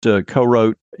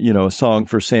co-wrote, a song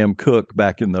for Sam Cooke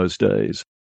back in those days.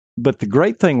 But the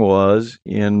great thing was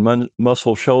in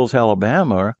Muscle Shoals,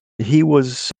 Alabama, he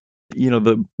was,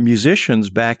 the musicians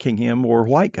backing him were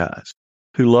white guys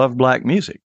who loved black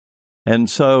music. And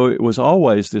so it was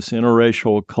always this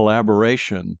interracial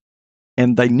collaboration.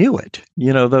 And they knew it.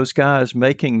 Those guys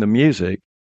making the music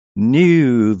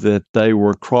knew that they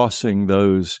were crossing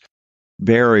those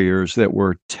barriers that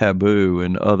were taboo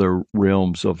in other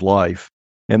realms of life.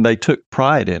 And they took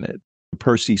pride in it.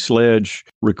 Percy Sledge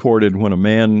recorded When a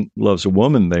Man Loves a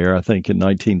Woman there, I think in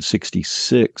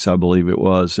 1966, I believe it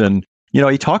was. And,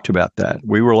 he talked about that.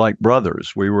 We were like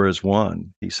brothers. We were as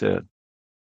one, he said.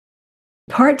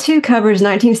 Part 2 covers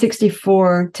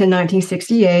 1964 to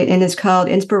 1968 and is called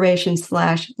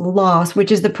Inspiration/Loss,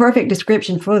 which is the perfect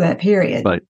description for that period.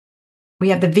 Right. We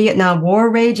have the Vietnam War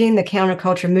raging, the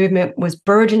counterculture movement was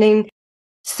burgeoning,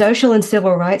 social and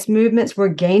civil rights movements were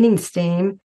gaining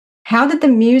steam. How did the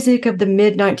music of the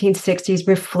mid-1960s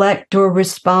reflect or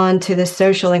respond to the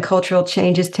social and cultural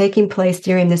changes taking place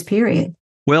during this period?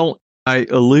 Well, I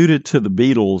alluded to the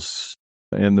Beatles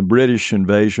and the British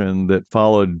invasion that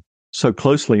followed so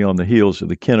closely on the heels of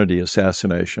the Kennedy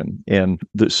assassination and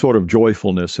the sort of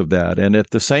joyfulness of that. And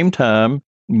at the same time,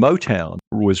 Motown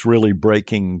was really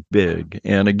breaking big.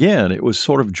 And again, it was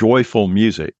sort of joyful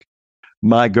music.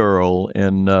 My Girl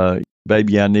and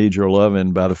Baby I Need Your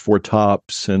Lovin' by the Four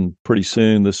Tops, and pretty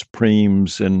soon the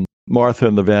Supremes and Martha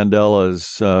and the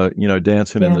Vandellas,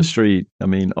 Dancing in the Street. I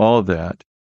mean, all of that.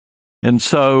 And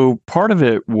so part of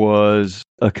it was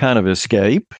a kind of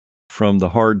escape from the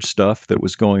hard stuff that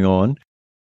was going on.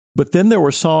 But then there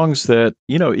were songs that,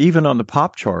 even on the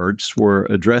pop charts were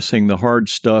addressing the hard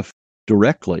stuff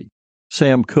directly.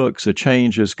 Sam Cooke's A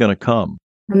Change Is Gonna Come.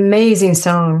 Amazing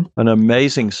song. An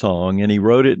amazing song. And he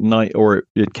wrote it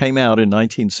it came out in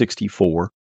 1964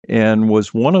 and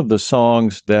was one of the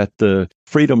songs that the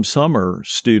Freedom Summer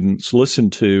students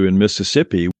listened to in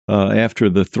Mississippi after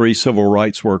the 3 civil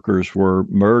rights workers were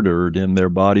murdered and their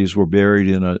bodies were buried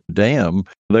in a dam.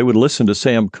 They would listen to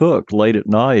Sam Cooke late at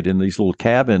night in these little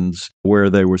cabins where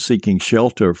they were seeking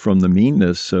shelter from the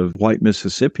meanness of white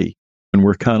Mississippi, and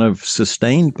were kind of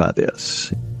sustained by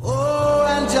this. Oh,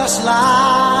 and just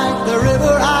like the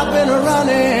river I've been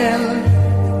running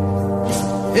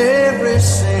ever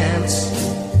since.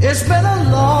 It's been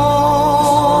a long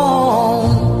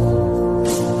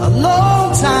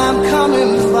time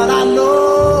coming, but I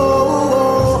know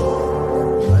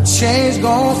a change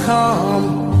gonna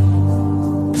come.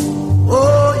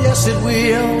 Oh, yes it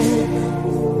will.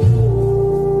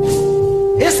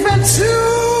 It's been too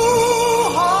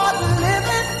hard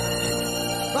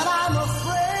living, but I'm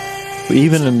afraid.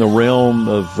 Even in the realm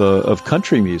of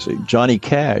country music, Johnny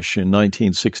Cash in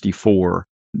 1964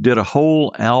 did a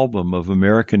whole album of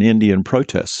American Indian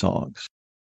protest songs.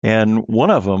 And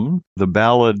one of them, the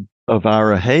ballad of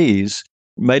Ira Hayes,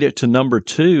 made it to number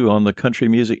 2 on the country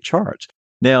music charts.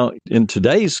 Now, in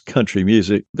today's country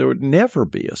music, there would never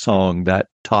be a song that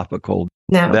topical,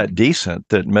 that decent,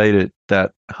 that made it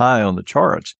that high on the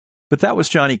charts. But that was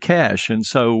Johnny Cash. And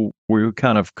so we were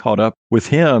kind of caught up with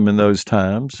him in those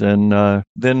times. And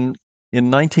then in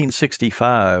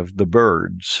 1965, the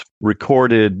Byrds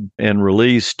recorded and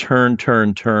released Turn,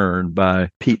 Turn, Turn by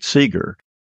Pete Seeger.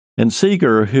 And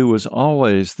Seeger, who was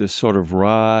always this sort of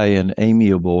wry and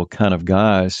amiable kind of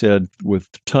guy, said with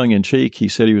tongue in cheek, he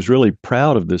said he was really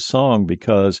proud of this song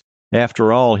because,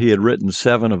 after all, he had written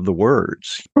 7 of the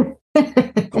words.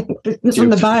 It's from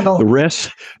the Bible. The rest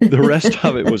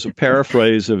of it was a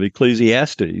paraphrase of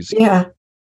Ecclesiastes. Yeah.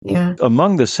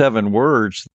 Among the 7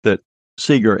 words that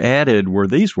Seeger added were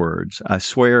these words, I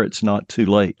swear it's not too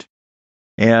late.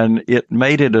 And it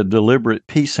made it a deliberate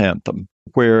peace anthem.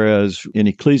 Whereas in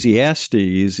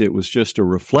Ecclesiastes, it was just a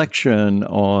reflection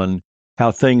on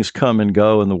how things come and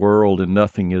go in the world and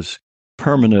nothing is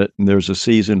permanent. And there's a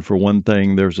season for one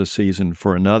thing, there's a season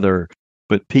for another.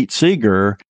 But Pete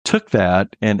Seeger took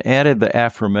that and added the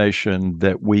affirmation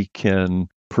that we can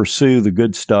pursue the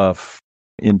good stuff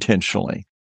intentionally.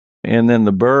 And then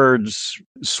the Byrds'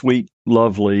 sweet,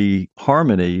 lovely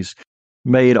harmonies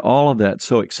made all of that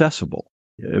so accessible.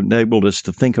 It enabled us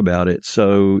to think about it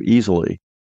so easily.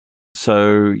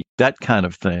 So that kind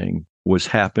of thing was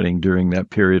happening during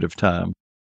that period of time.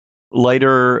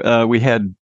 Later, we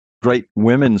had great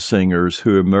women singers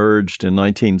who emerged in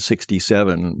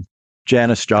 1967.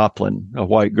 Janis Joplin, a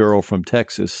white girl from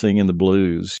Texas singing the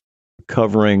blues,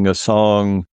 covering a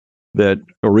song that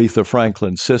Aretha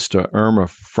Franklin's sister, Irma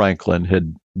Franklin,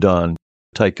 had done,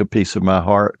 Take a Piece of My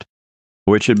Heart,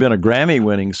 which had been a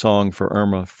Grammy-winning song for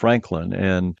Irma Franklin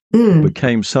and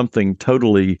became something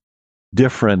totally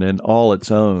different and all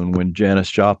its own when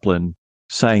Janis Joplin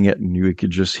sang it, and you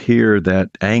could just hear that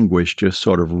anguish just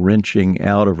sort of wrenching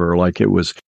out of her like it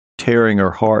was tearing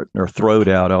her heart and her throat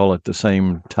out all at the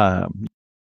same time.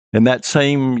 And that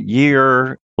same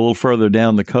year, a little further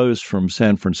down the coast from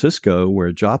San Francisco,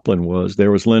 where Joplin was,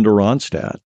 there was Linda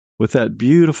Ronstadt with that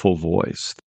beautiful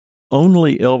voice.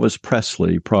 Only Elvis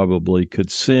Presley probably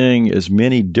could sing as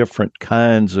many different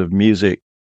kinds of music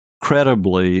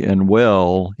credibly and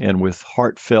well and with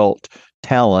heartfelt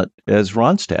talent as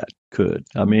Ronstadt could.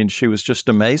 I mean, she was just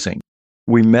amazing.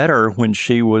 We met her when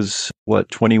she was,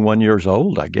 21 years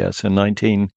old, I guess, in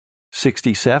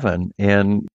 1967,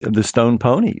 and the Stone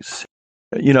Ponies.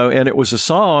 And it was a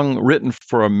song written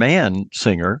for a man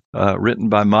singer, written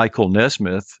by Michael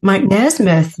Nesmith. Mike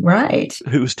Nesmith, right.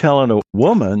 Who was telling a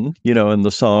woman, in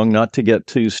the song not to get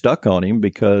too stuck on him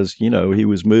because, he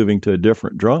was moving to a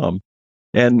different drum.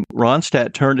 And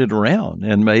Ronstadt turned it around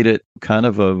and made it kind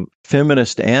of a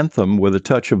feminist anthem with a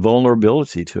touch of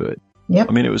vulnerability to it. Yep.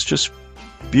 I mean, it was just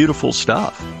beautiful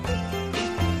stuff.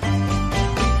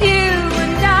 You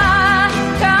and I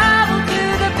travel to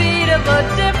the beat of a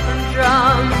different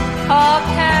drum. How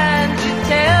can't you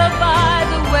tell by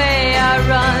the way I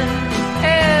run?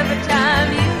 Every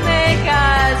time you make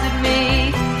eyes at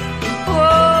me,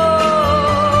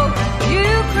 whoa,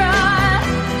 you cry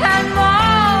and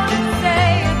moan and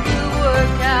say it will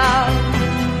work out.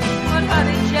 But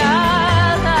honey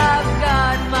child, I've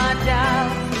got my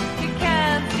doubts. You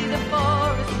can't see the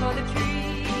forest for the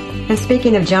trees. And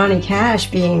speaking of Johnny Cash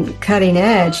being cutting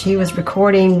edge, he was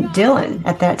recording Dylan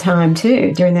at that time,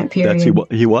 too, during that period.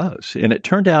 He was. And it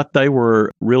turned out they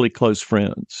were really close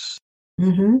friends.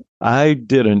 Mm-hmm. I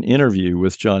did an interview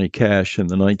with Johnny Cash in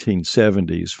the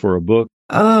 1970s for a book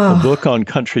on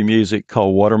country music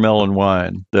called Watermelon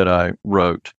Wine that I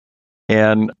wrote.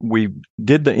 And we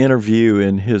did the interview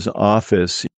in his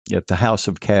office at the House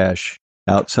of Cash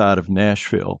outside of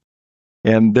Nashville.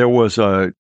 And there was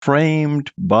a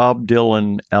framed Bob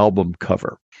Dylan album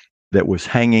cover that was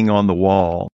hanging on the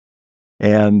wall.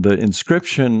 And the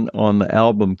inscription on the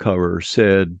album cover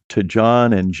said, "To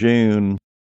John and June,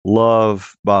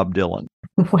 love, Bob Dylan."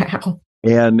 Wow.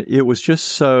 And it was just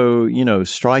so,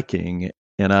 striking.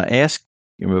 And I asked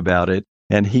him about it.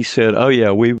 And he said, "Oh, yeah,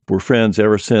 we were friends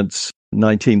ever since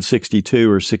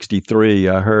 1962 or 63.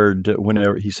 I heard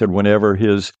whenever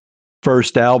his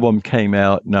first album came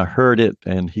out and I heard it,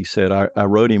 and he said, I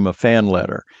wrote him a fan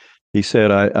letter. He said,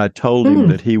 I told him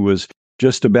that he was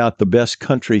just about the best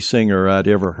country singer I'd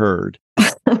ever heard."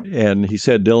 And he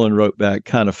said Dylan wrote back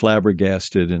kind of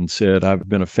flabbergasted and said, "I've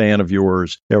been a fan of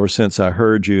yours ever since I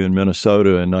heard you in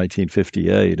Minnesota in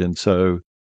 1958. And so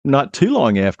not too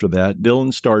long after that,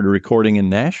 Dylan started recording in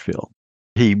Nashville.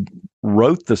 He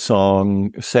wrote the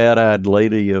song Sad-Eyed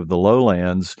Lady of the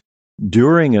Lowlands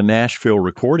during a Nashville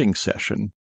recording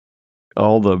session.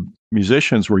 All the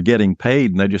musicians were getting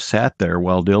paid, and they just sat there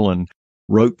while Dylan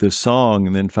wrote this song,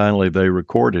 and then finally they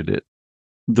recorded it.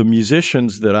 The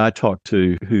musicians that I talked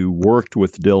to who worked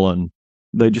with Dylan,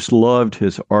 they just loved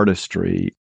his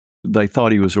artistry. They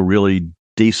thought he was a really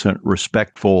decent,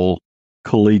 respectful,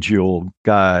 collegial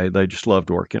guy. They just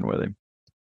loved working with him.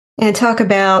 And talk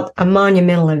about a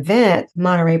monumental event,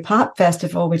 Monterey Pop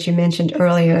Festival, which you mentioned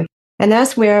earlier. And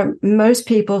that's where most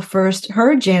people first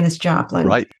heard Janis Joplin.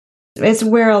 Right. It's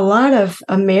where a lot of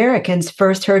Americans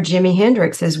first heard Jimi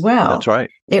Hendrix as well. That's right.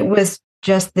 It was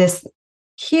just this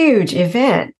huge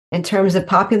event in terms of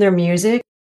popular music.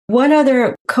 What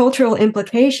other cultural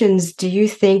implications do you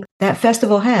think that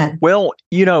festival had? Well,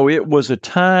 it was a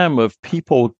time of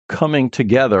people coming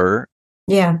together.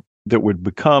 Yeah. That would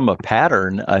become a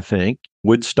pattern, I think,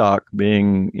 Woodstock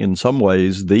being in some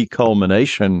ways the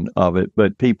culmination of it,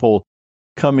 but people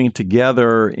coming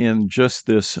together in just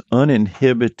this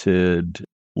uninhibited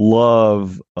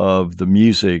love of the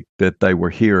music that they were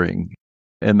hearing.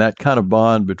 And that kind of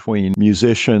bond between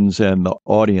musicians and the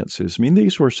audiences. I mean,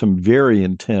 these were some very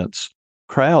intense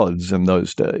crowds in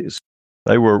those days.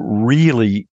 They were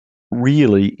really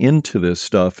really into this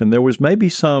stuff. And there was maybe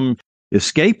some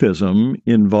escapism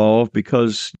involved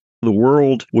because the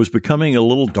world was becoming a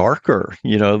little darker,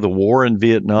 the war in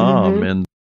Vietnam, and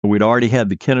we'd already had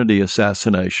the Kennedy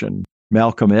assassination.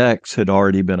 Malcolm X had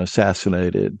already been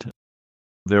assassinated.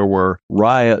 There were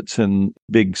riots in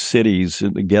big cities,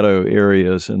 in the ghetto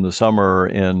areas in the summer.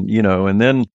 And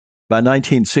then by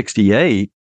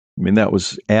 1968, that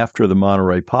was after the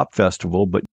Monterey Pop Festival,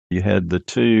 but you had the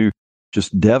two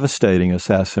just devastating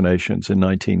assassinations in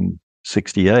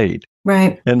 1968.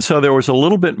 Right. And so there was a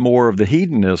little bit more of the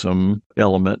hedonism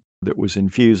element that was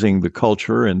infusing the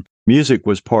culture, and music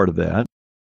was part of that.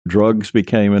 Drugs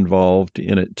became involved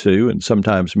in it too, and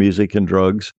sometimes music and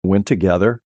drugs went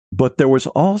together. But there was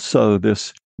also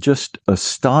this just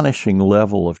astonishing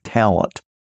level of talent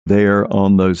there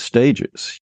on those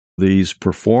stages. These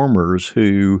performers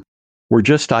who were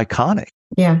just iconic.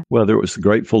 Yeah. Whether it was the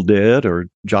Grateful Dead or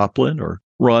Joplin or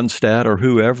Ronstadt or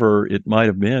whoever it might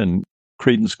have been.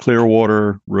 Creedence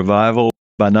Clearwater Revival.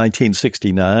 By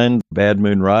 1969, Bad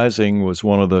Moon Rising was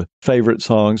one of the favorite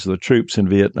songs of the troops in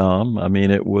Vietnam.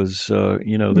 It was,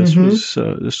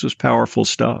 this was powerful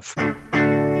stuff.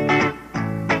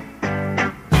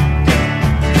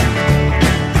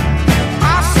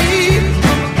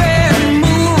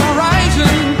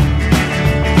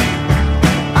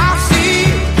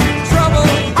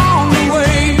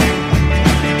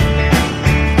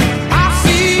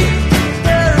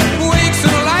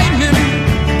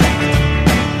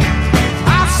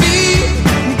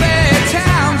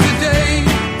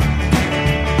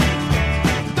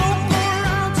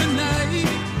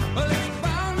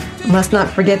 Must not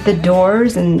forget the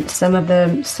Doors and some of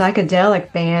the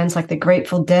psychedelic bands like the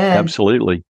Grateful Dead.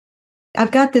 Absolutely.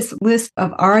 I've got this list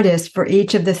of artists for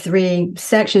each of the three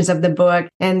sections of the book,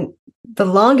 and the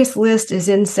longest list is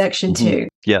in section 2.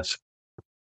 Yes.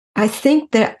 I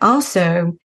think that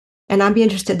also, and I'd be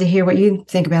interested to hear what you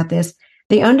think about this,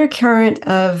 the undercurrent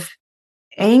of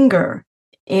anger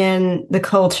in the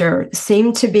culture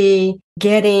seemed to be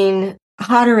getting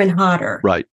hotter and hotter.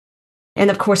 Right. And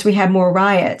of course, we had more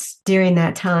riots during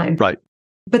that time. Right.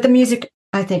 But the music,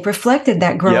 I think, reflected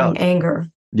that growing anger.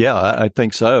 Yeah, I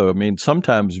think so.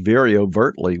 Sometimes very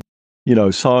overtly.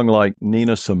 A song like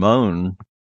Nina Simone,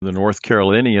 the North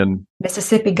Carolinian,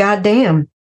 Mississippi Goddamn,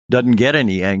 doesn't get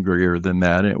any angrier than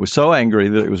that. And it was so angry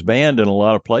that it was banned in a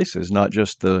lot of places, not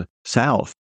just the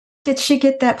South. Did she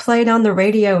get that played on the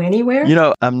radio anywhere?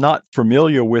 I'm not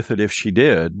familiar with it if she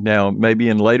did. Now, maybe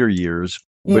in later years.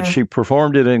 But she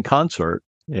performed it in concert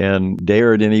and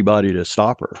dared anybody to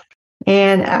stop her.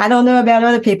 And I don't know about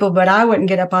other people, but I wouldn't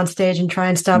get up on stage and try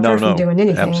and stop her from doing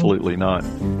anything. Absolutely not.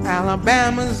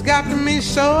 Alabama's got me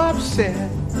so upset.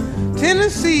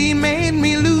 Tennessee made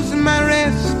me lose my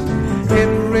rest.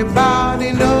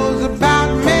 Everybody knows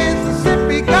about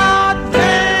Mississippi, goddamn.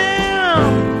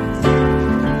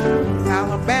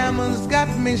 Alabama's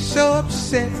got me so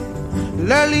upset.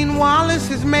 Lurleen Wallace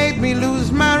has made me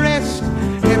lose my rest.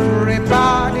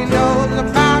 Everybody knows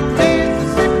about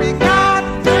Mississippi,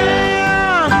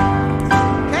 goddamn.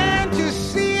 Can't you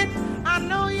see it? I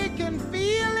know you can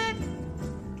feel it.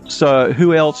 So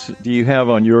who else do you have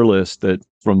on your list that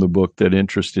from the book that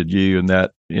interested you in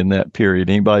that period?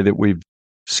 Anybody that we've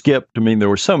skipped? There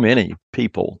were so many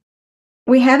people.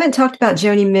 We haven't talked about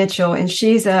Joni Mitchell, and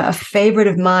she's a favorite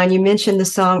of mine. You mentioned the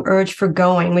song Urge for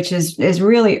Going, which is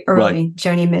really early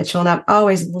Joni Mitchell, and I've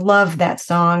always loved that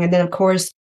song. And then, of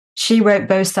course, she wrote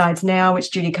Both Sides Now,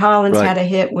 which Judy Collins had a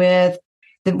hit with.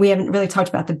 We haven't really talked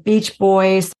about the Beach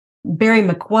Boys, Barry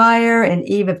McGuire, and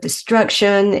Eve of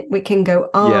Destruction. We can go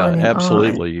on and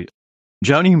absolutely. on.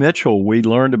 Joni Mitchell, we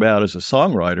learned about as a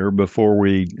songwriter before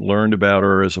we learned about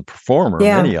her as a performer,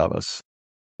 many of us.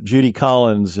 Judy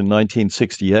Collins in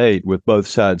 1968 with Both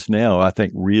Sides Now, I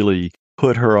think really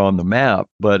put her on the map.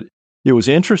 But it was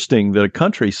interesting that a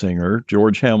country singer,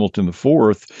 George Hamilton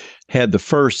IV, had the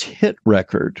first hit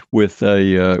record with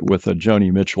a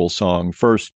Joni Mitchell song,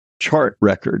 first chart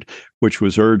record, which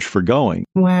was Urge for Going.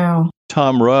 Wow.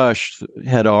 Tom Rush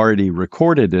had already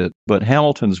recorded it, but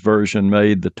Hamilton's version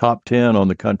made the top 10 on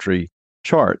the country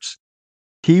charts.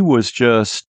 He was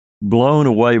just blown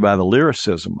away by the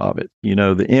lyricism of it,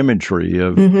 the imagery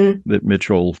of that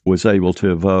Mitchell was able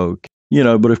to evoke,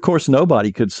 but of course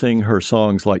nobody could sing her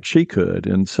songs like she could.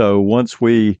 And so once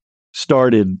we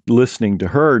started listening to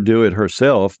her do it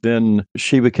herself, then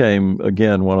she became,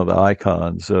 again, one of the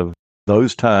icons of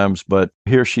those times, but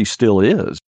here she still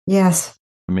is. Yes.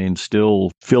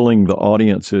 Still filling the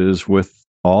audiences with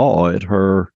awe at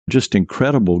her just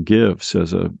incredible gifts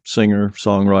as a singer,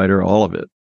 songwriter, all of it.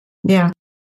 Yeah.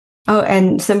 Oh,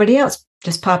 and somebody else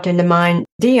just popped into mind,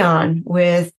 Dion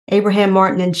with Abraham,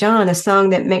 Martin, and John, a song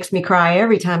that makes me cry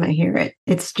every time I hear it.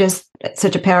 It's just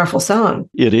such a powerful song.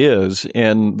 It is.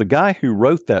 And the guy who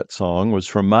wrote that song was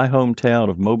from my hometown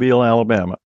of Mobile,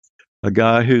 Alabama, a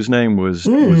guy whose name was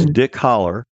Dick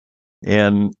Holler.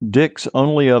 And Dick's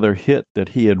only other hit that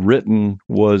he had written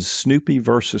was Snoopy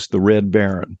versus the Red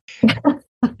Baron.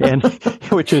 And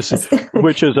which is a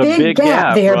big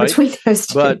gap there, right? Between those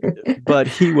two. But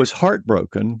he was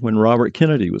heartbroken when Robert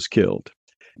Kennedy was killed.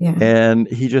 Yeah. And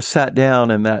he just sat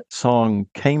down and that song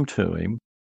came to him.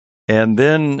 And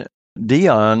then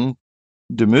Dion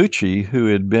DiMucci, who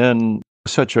had been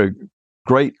such a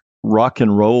great rock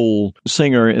and roll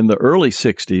singer in the early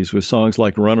 60s with songs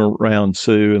like Run Around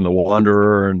Sue and The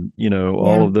Wanderer and,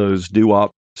 all of those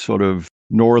doo-wop sort of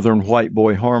northern white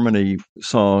boy harmony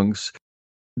songs.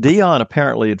 Dion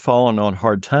apparently had fallen on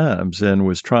hard times and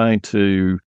was trying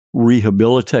to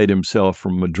rehabilitate himself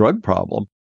from a drug problem.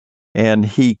 And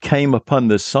he came upon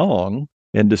this song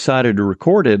and decided to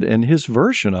record it. And his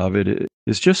version of it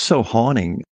is just so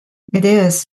haunting. It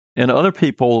is. And other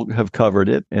people have covered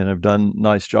it and have done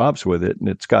nice jobs with it. And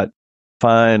it's got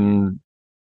fine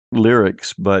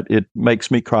lyrics, but it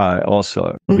makes me cry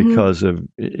also because of,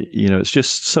 it's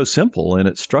just so simple in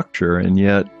its structure. And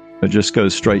yet it just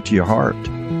goes straight to your heart.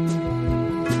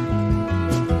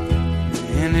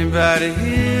 Anybody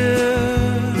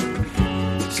here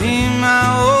seen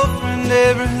my old friend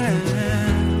Abraham?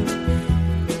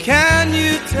 Can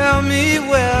you tell me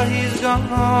where he's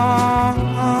gone?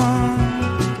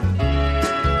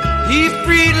 He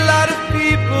freed a lot of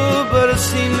people, but it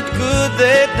seemed good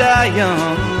they die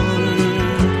young.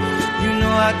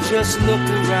 I just looked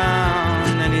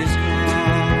around and he's gone.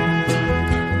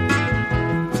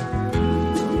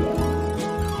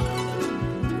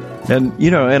 And,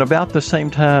 and about the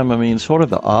same time, sort of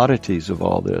the oddities of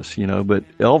all this, but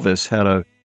Elvis had a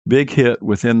big hit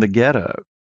within the ghetto.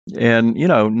 And,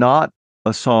 not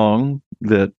a song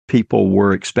that people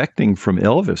were expecting from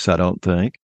Elvis, I don't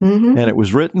think. And it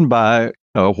was written by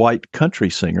a white country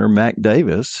singer, Mac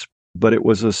Davis, but it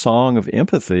was a song of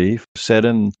empathy set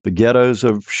in the ghettos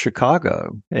of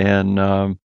Chicago.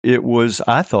 And it was,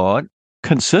 I thought,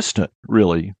 consistent,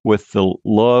 really, with the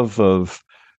love of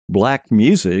Black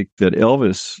music that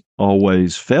Elvis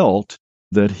always felt,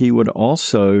 that he would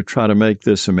also try to make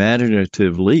this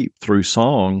imaginative leap through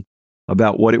song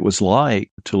about what it was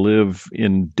like to live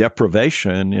in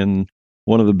deprivation in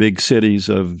one of the big cities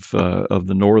of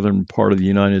the northern part of the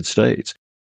United States.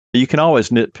 You can always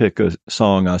nitpick a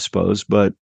song, I suppose,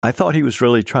 but I thought he was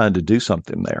really trying to do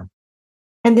something there.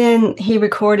 And then he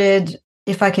recorded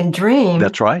If I Can Dream.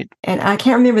 That's right. And I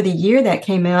can't remember the year that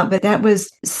came out, but that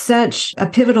was such a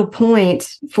pivotal point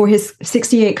for his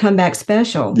 68 comeback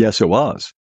special. Yes, it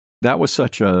was. That was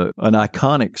such an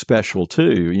iconic special,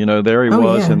 too. There he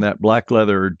was in that black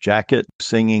leather jacket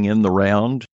singing in the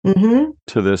round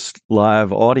to this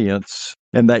live audience.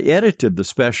 And they edited the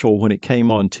special when it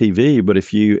came on TV. But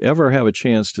if you ever have a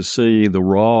chance to see the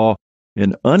raw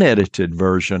and unedited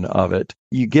version of it,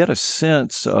 you get a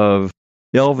sense of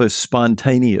Elvis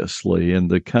spontaneously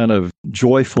and the kind of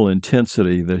joyful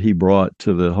intensity that he brought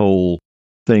to the whole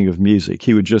thing of music.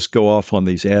 He would just go off on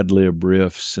these ad-lib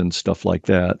riffs and stuff like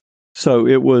that. So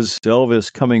it was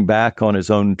Elvis coming back on his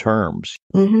own terms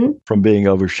from being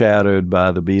overshadowed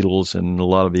by the Beatles and a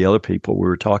lot of the other people we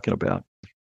were talking about.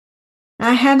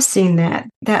 I have seen that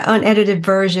unedited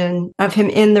version of him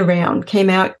in the round came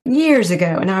out years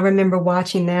ago. And I remember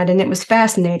watching that, and it was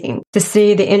fascinating to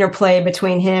see the interplay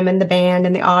between him and the band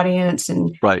and the audience.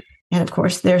 And right. And of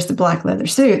course, there's the black leather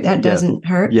suit. That doesn't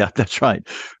hurt. Yeah, that's right.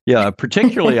 Yeah,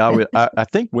 particularly, I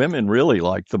think women really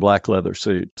like the black leather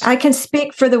suits. I can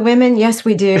speak for the women. Yes,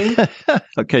 we do.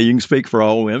 Okay, you can speak for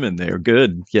all women there.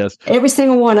 Good. Yes. Every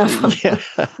single one of them. Yeah.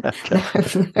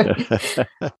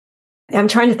 I'm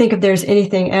trying to think if there's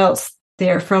anything else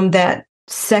there from that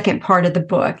second part of the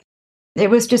book. It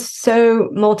was just so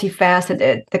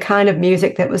multifaceted, the kind of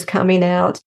music that was coming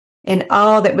out and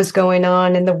all that was going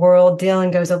on in the world.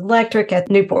 Dylan Goes Electric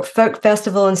at Newport Folk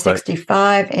Festival in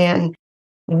 65. Right. And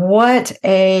what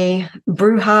a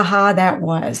brouhaha that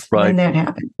was when that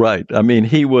happened. Right.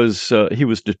 He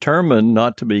was determined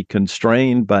not to be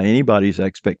constrained by anybody's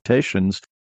expectations,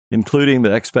 including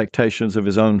the expectations of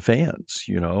his own fans,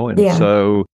 and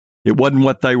so it wasn't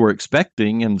what they were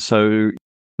expecting. And so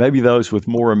maybe those with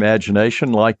more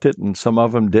imagination liked it and some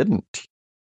of them didn't.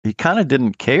 He kind of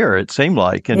didn't care, it seemed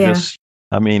like, and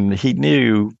he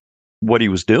knew what he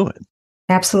was doing.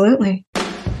 Absolutely.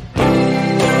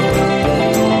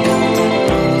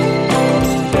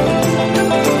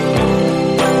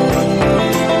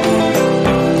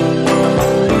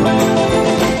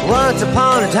 Once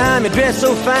upon a time you dressed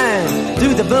so fine,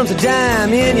 threw the bumps of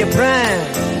dime in your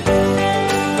prime.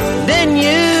 Then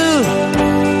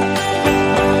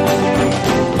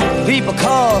people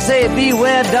call, say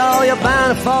beware doll, you're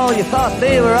bound to fall. You thought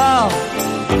they were all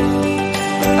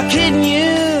kidding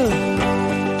you.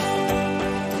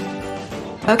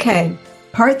 Okay,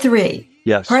 part 3.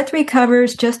 Yes. Part 3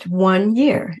 covers just 1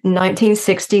 year,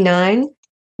 1969,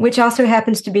 which also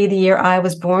happens to be the year I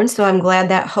was born. So I'm glad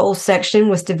that whole section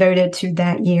was devoted to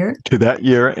that year. To that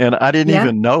year. And I didn't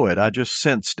even know it. I just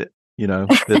sensed it,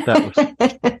 that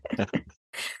was.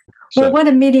 Well, what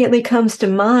immediately comes to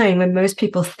mind when most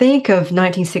people think of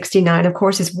 1969, of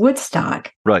course, is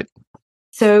Woodstock. Right.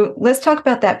 So let's talk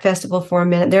about that festival for a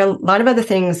minute. There are a lot of other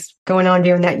things going on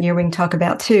during that year we can talk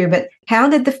about too, but how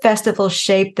did the festival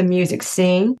shape the music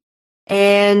scene?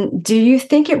 And do you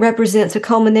think it represents a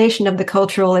culmination of the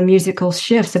cultural and musical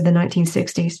shifts of the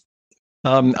 1960s?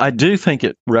 I do think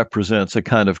it represents a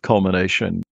kind of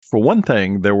culmination. For one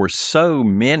thing, there were so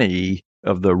many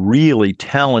of the really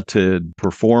talented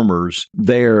performers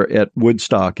there at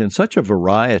Woodstock, and such a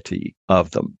variety of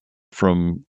them,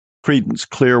 from Creedence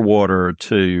Clearwater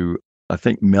to, I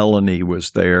think Melanie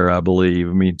was there, I believe.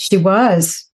 I mean, she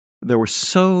was. There were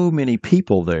so many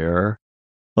people there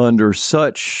under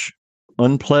such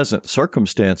unpleasant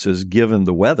circumstances given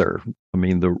the weather. I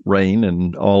mean, the rain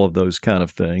and all of those kind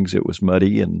of things. It was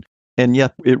muddy, and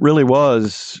yet it really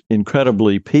was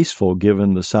incredibly peaceful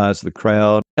given the size of the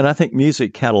crowd. And I think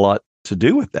music had a lot to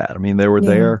do with that. I mean, they were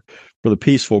there for the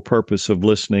peaceful purpose of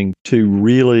listening to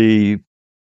really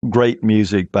great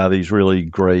music by these really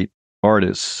great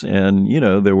artists. And,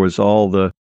 there was all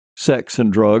the sex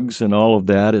and drugs and all of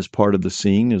that as part of the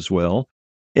scene as well.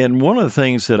 And one of the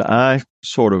things that I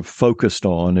sort of focused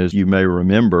on, as you may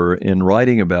remember, in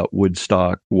writing about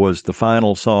Woodstock was the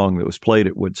final song that was played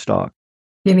at Woodstock.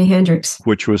 Jimi Hendrix.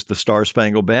 Which was the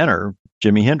Star-Spangled Banner,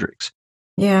 Jimi Hendrix.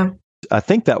 Yeah. I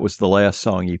think that was the last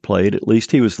song he played. At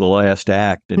least he was the last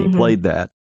act, and he played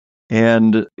that.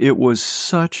 And it was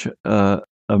such an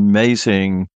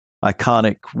amazing,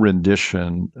 iconic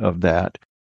rendition of that.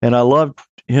 And I loved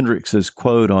Hendrix's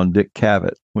quote on Dick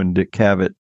Cavett, when Dick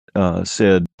Cavett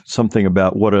said something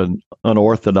about what an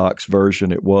unorthodox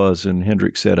version it was. And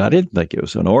Hendrix said, I didn't think it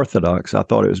was unorthodox. I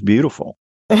thought it was beautiful.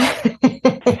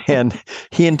 And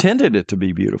he intended it to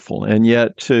be beautiful, and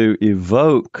yet to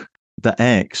evoke the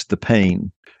angst, the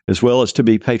pain, as well as to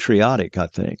be patriotic, I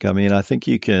think. I mean, I think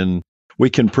we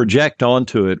can project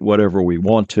onto it whatever we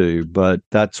want to, but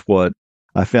that's what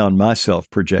I found myself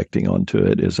projecting onto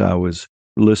it as I was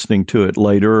listening to it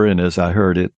later and as I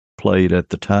heard it played at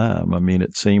the time. I mean,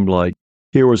 it seemed like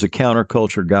here was a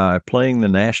counterculture guy playing the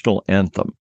national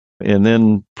anthem, and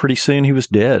then pretty soon he was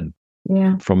dead.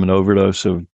 Yeah. From an overdose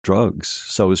of drugs.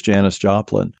 So was Janis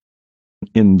Joplin.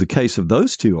 In the case of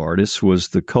those two artists, was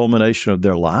the culmination of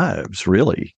their lives,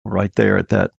 really, right there at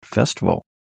that festival.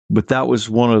 But that was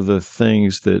one of the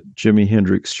things that Jimi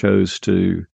Hendrix chose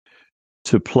to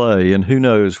play, and who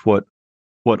knows what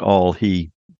all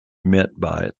he meant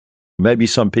by it. Maybe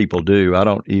some people do. I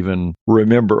don't even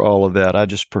remember all of that. I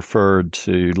just preferred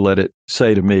to let it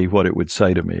say to me what it would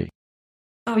say to me.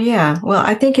 Oh, yeah. Well,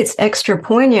 I think it's extra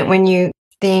poignant when you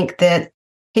think that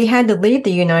he had to leave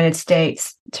the United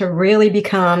States to really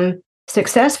become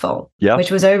successful, which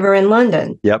was over in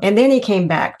London. Yep. And then he came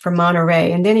back from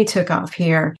Monterey, and then he took off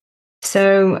here.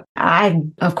 So I,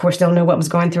 of course, don't know what was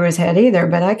going through his head either,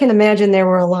 but I can imagine there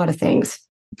were a lot of things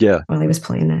while he was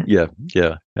playing that.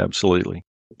 Yeah, absolutely.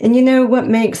 And you know what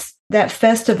makes that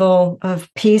festival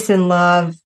of peace and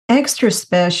love extra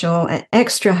special and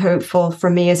extra hopeful for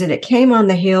me is that it came on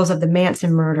the heels of the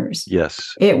Manson murders.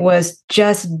 Yes. It was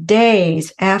just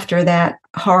days after that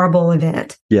horrible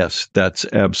event. Yes, that's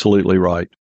absolutely right.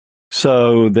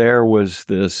 So there was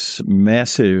this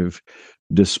massive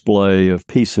display of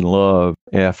peace and love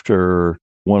after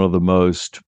one of the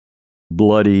most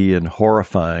bloody and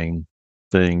horrifying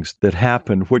things that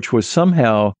happened, which was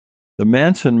somehow the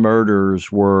Manson murders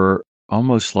were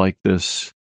almost like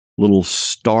this little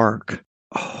stark,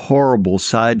 horrible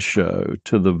sideshow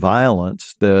to the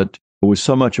violence that was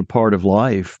so much a part of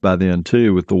life by then,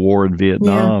 too, with the war in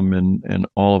Vietnam and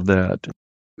all of that.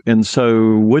 And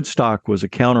so Woodstock was a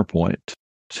counterpoint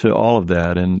to all of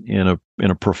that in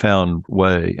a profound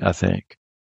way, I think.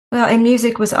 Well, and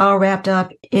music was all wrapped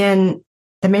up in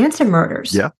the Manson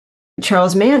murders. Yeah.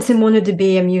 Charles Manson wanted to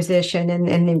be a musician,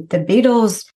 and the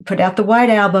Beatles put out the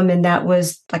White Album, and that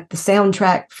was like the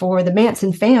soundtrack for the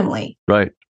Manson family.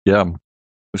 Right. Yeah.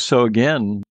 So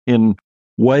again, in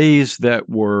ways that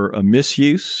were a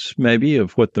misuse, maybe,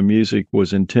 of what the music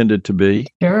was intended to be.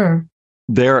 Sure.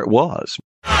 There it was.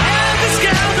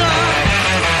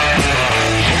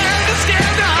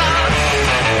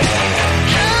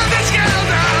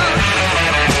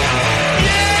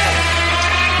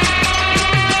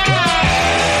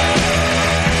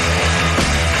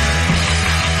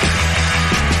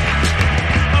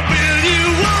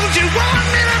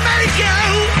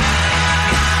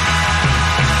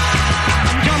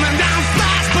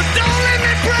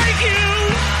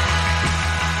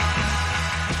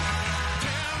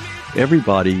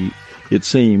 Everybody, it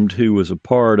seemed, who was a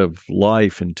part of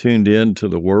life and tuned into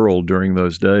the world during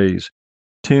those days,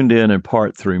 tuned in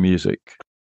part through music.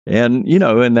 And,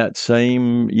 in that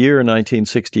same year,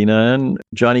 1969,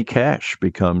 Johnny Cash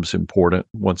becomes important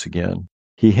once again.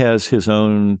 He has his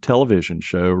own television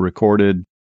show recorded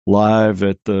live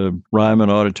at the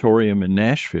Ryman Auditorium in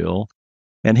Nashville.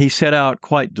 And he set out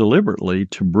quite deliberately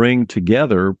to bring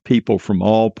together people from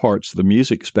all parts of the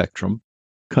music spectrum: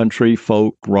 country,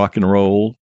 folk, rock and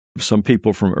roll, some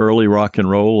people from early rock and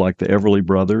roll like the Everly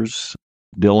Brothers.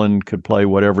 Dylan could play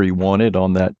whatever he wanted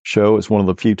on that show. It's one of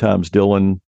the few times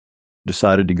Dylan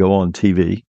decided to go on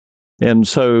TV. And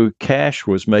so Cash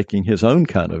was making his own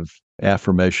kind of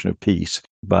affirmation of peace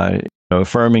by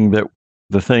affirming that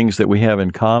the things that we have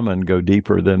in common go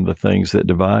deeper than the things that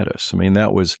divide us. I mean,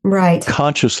 that was right.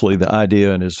 Consciously the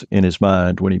idea in his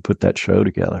mind when he put that show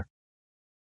together.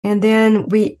 And then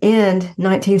we end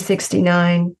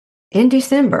 1969 in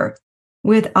December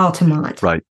with Altamont.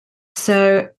 Right.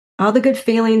 So all the good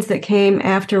feelings that came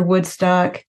after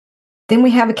Woodstock, then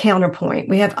we have a counterpoint.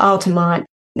 We have Altamont,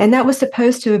 and that was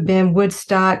supposed to have been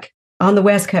Woodstock on the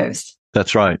West Coast.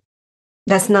 That's right.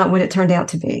 That's not what it turned out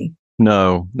to be.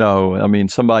 No. I mean,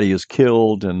 somebody is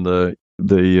killed, and the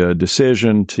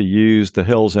decision to use the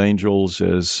Hells Angels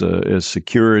as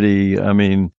security. I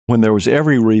mean, when there was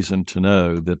every reason to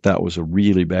know that was a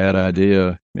really bad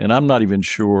idea. And I'm not even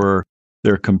sure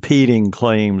there are competing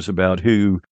claims about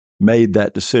who made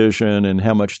that decision and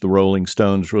how much the Rolling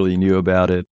Stones really knew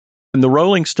about it. And the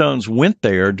Rolling Stones went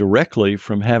there directly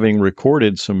from having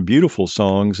recorded some beautiful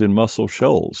songs in Muscle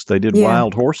Shoals. They did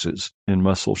Wild Horses in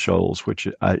Muscle Shoals, which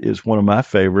is one of my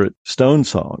favorite Stone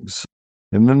songs.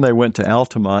 And then they went to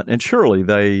Altamont, and surely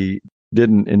they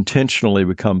didn't intentionally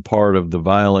become part of the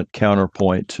violent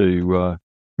counterpoint to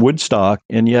Woodstock,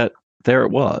 and yet there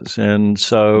it was. And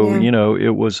so,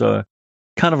 it was a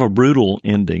kind of a brutal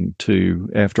ending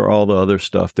after all the other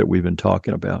stuff that we've been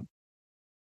talking about.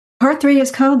 Part 3 is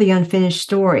called The Unfinished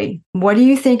Story. What do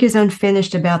you think is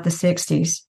unfinished about the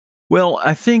 60s? Well,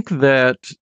 I think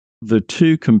that the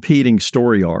two competing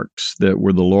story arcs that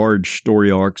were the large story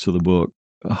arcs of the book,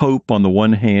 hope on the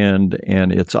one hand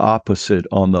and its opposite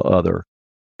on the other,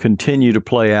 continue to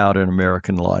play out in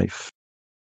American life.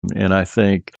 And I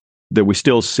think that we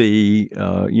still see,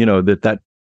 that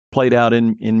played out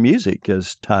in music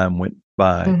as time went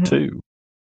by, too.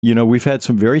 We've had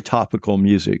some very topical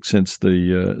music since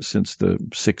the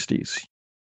 60s.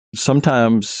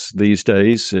 Sometimes these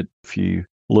days, if you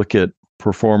look at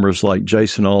performers like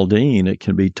Jason Aldean, it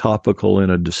can be topical in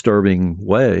a disturbing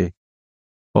way.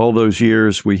 All those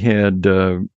years we had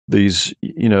these,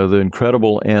 the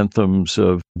incredible anthems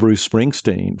of Bruce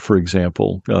Springsteen, for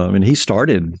example. And he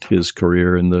started his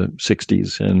career in the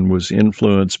 60s and was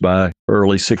influenced by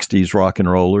early 60s rock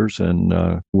and rollers, and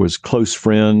was close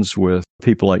friends with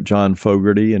people like John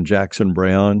Fogerty and Jackson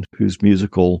Browne, whose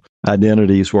musical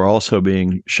identities were also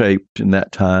being shaped in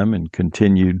that time and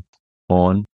continued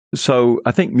on. So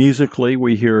I think musically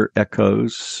we hear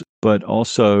echoes, but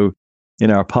also in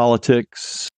our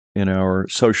politics, in our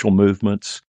social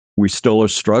movements, we still are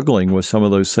struggling with some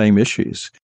of those same issues,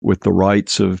 with the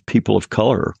rights of people of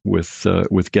color, with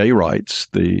gay rights.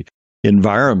 The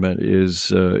environment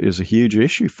is a huge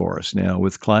issue for us now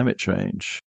with climate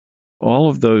change. All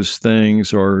of those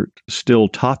things are still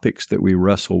topics that we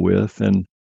wrestle with, and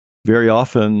very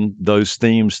often those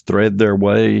themes thread their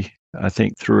way, I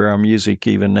think, through our music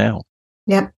even now.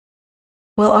 Yep.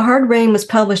 Well, A Hard Rain was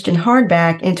published in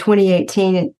hardback in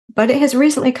 2018, but it has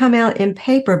recently come out in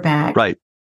paperback. Right.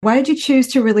 Why did you choose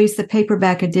to release the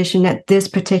paperback edition at this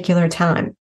particular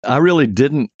time? I really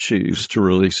didn't choose to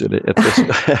release it at this.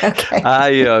 Okay.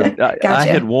 Gotcha.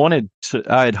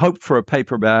 I had hoped for a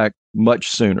paperback much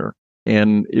sooner.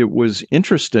 And it was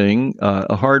interesting.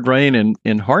 A Hard Rain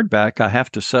in hardback, I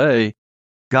have to say,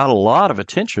 got a lot of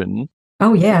attention.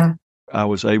 Oh, yeah. I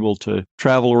was able to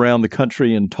travel around the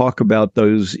country and talk about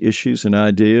those issues and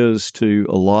ideas to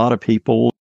a lot of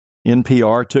people.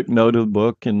 NPR took note of the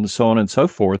book and so on and so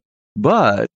forth.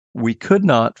 But we could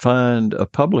not find a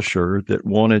publisher that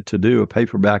wanted to do a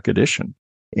paperback edition.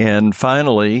 And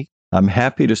finally, I'm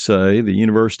happy to say the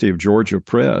University of Georgia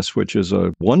Press, which is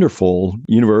a wonderful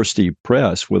university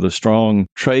press with a strong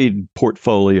trade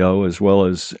portfolio as well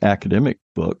as academic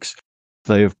books,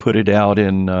 they have put it out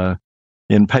in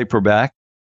paperback.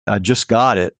 I just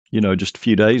got it, just a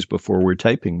few days before we're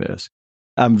taping this.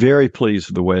 I'm very pleased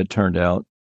with the way it turned out.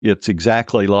 It's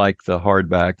exactly like the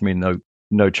hardback. I mean,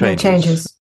 no changes. No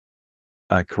changes.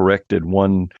 I corrected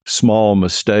one small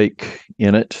mistake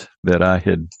in it that I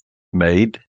had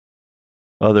made.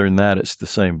 Other than that, it's the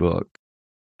same book.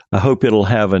 I hope it'll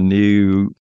have a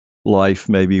new life,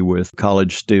 maybe with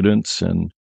college students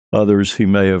and others who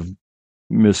may have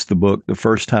missed the book the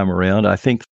first time around. I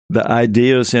think the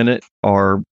ideas in it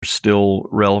are still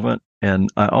relevant. And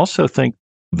I also think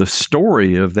the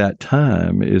story of that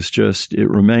time is it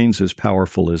remains as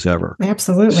powerful as ever.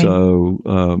 Absolutely. So,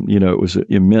 it was an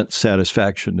immense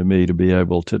satisfaction to me to be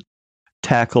able to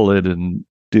tackle it and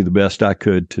do the best I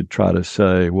could to try to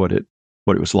say what it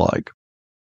was like.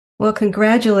 Well,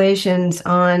 congratulations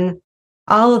on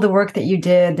all of the work that you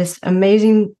did, this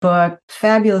amazing book,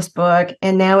 fabulous book,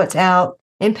 and now it's out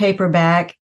in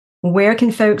paperback. Where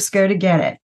can folks go to get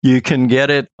it? You can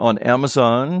get it on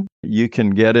Amazon. You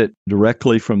can get it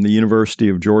directly from the University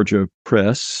of Georgia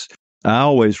Press. I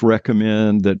always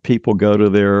recommend that people go to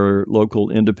their local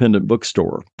independent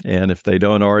bookstore. And if they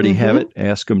don't already have it,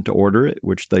 ask them to order it,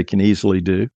 which they can easily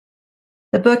do.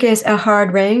 The book is A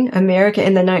Hard Rain, America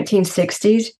in the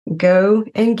 1960s. Go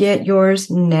and get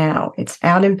yours now. It's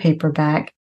out in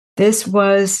paperback. This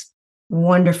was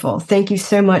wonderful. Thank you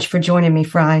so much for joining me,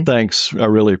 Frye. Thanks. I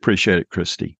really appreciate it,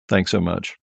 Christy. Thanks so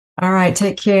much. All right.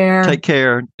 Take care. Take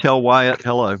care. Tell Wyatt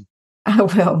hello. I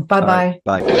will. Bye-bye.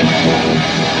 Right, bye.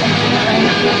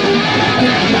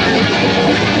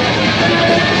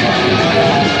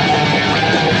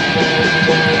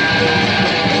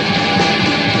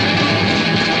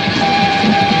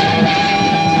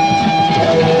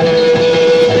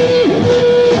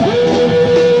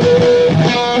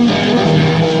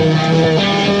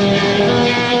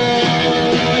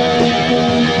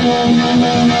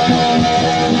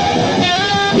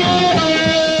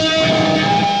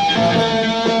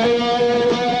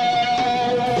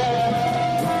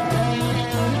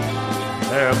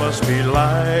 There must be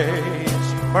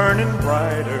lights burning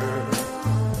brighter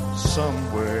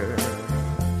somewhere.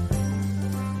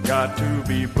 Got to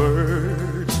be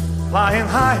birds flying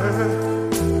higher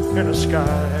in a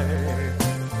sky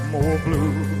more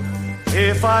blue.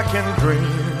 If I can dream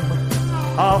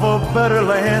of a better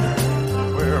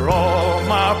land where all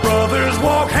my brothers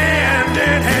walk hand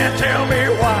in hand, tell me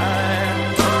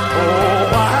why, oh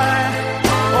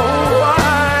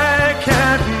why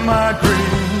can't my dream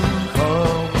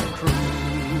come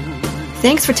true?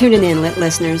 Thanks for tuning in, Lit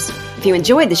listeners. If you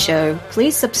enjoyed the show,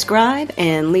 please subscribe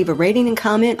and leave a rating and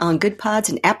comment on Good Pods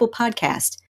and Apple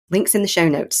Podcast. Links in the show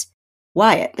notes.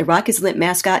 Wyatt, the Rock is Lit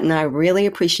mascot, and I really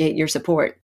appreciate your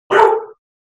support.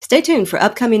 Stay tuned for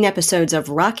upcoming episodes of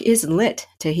Rock is Lit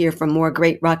to hear from more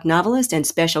great rock novelists and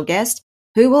special guests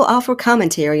who will offer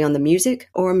commentary on the music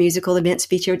or musical events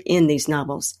featured in these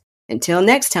novels. Until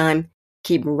next time,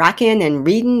 keep rocking and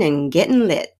reading and getting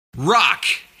lit. Rock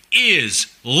is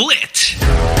Lit.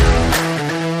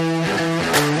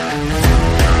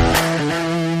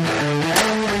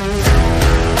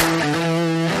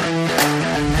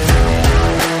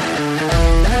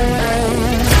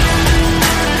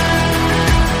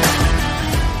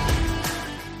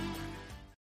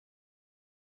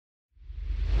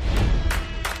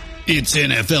 It's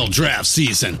NFL draft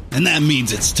season, and that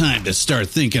means it's time to start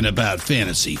thinking about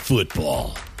fantasy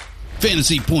football.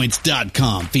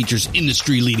 FantasyPoints.com features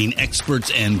industry-leading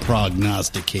experts and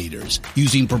prognosticators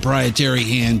using proprietary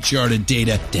hand-charted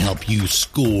data to help you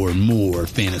score more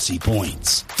fantasy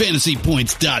points.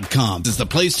 FantasyPoints.com is the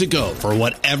place to go for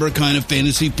whatever kind of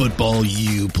fantasy football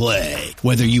you play.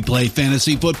 Whether you play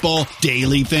fantasy football,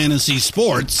 daily fantasy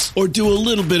sports, or do a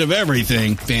little bit of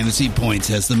everything, Fantasy Points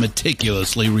has the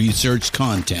meticulously researched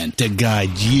content to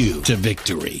guide you to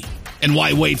victory. And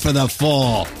why wait for the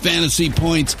fall? Fantasy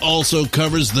Points also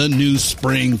covers the new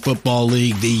spring football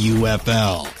league, the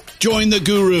UFL. Join the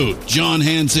guru, John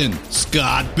Hansen,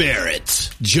 Scott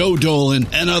Barrett, Joe Dolan,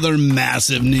 and other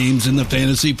massive names in the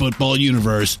fantasy football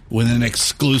universe with an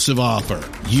exclusive offer.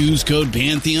 Use code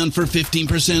Pantheon for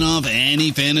 15% off any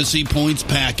Fantasy Points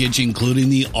package, including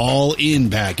the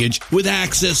all-in package, with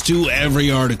access to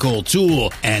every article,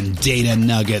 tool, and data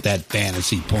nugget that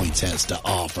Fantasy Points has to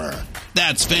offer.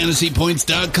 That's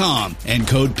FantasyPoints.com and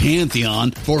code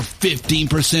Pantheon for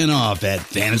 15% off at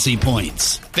Fantasy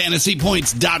Points.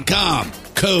 FantasyPoints.com,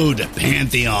 code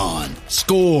Pantheon.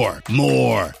 Score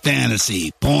more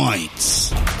fantasy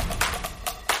points.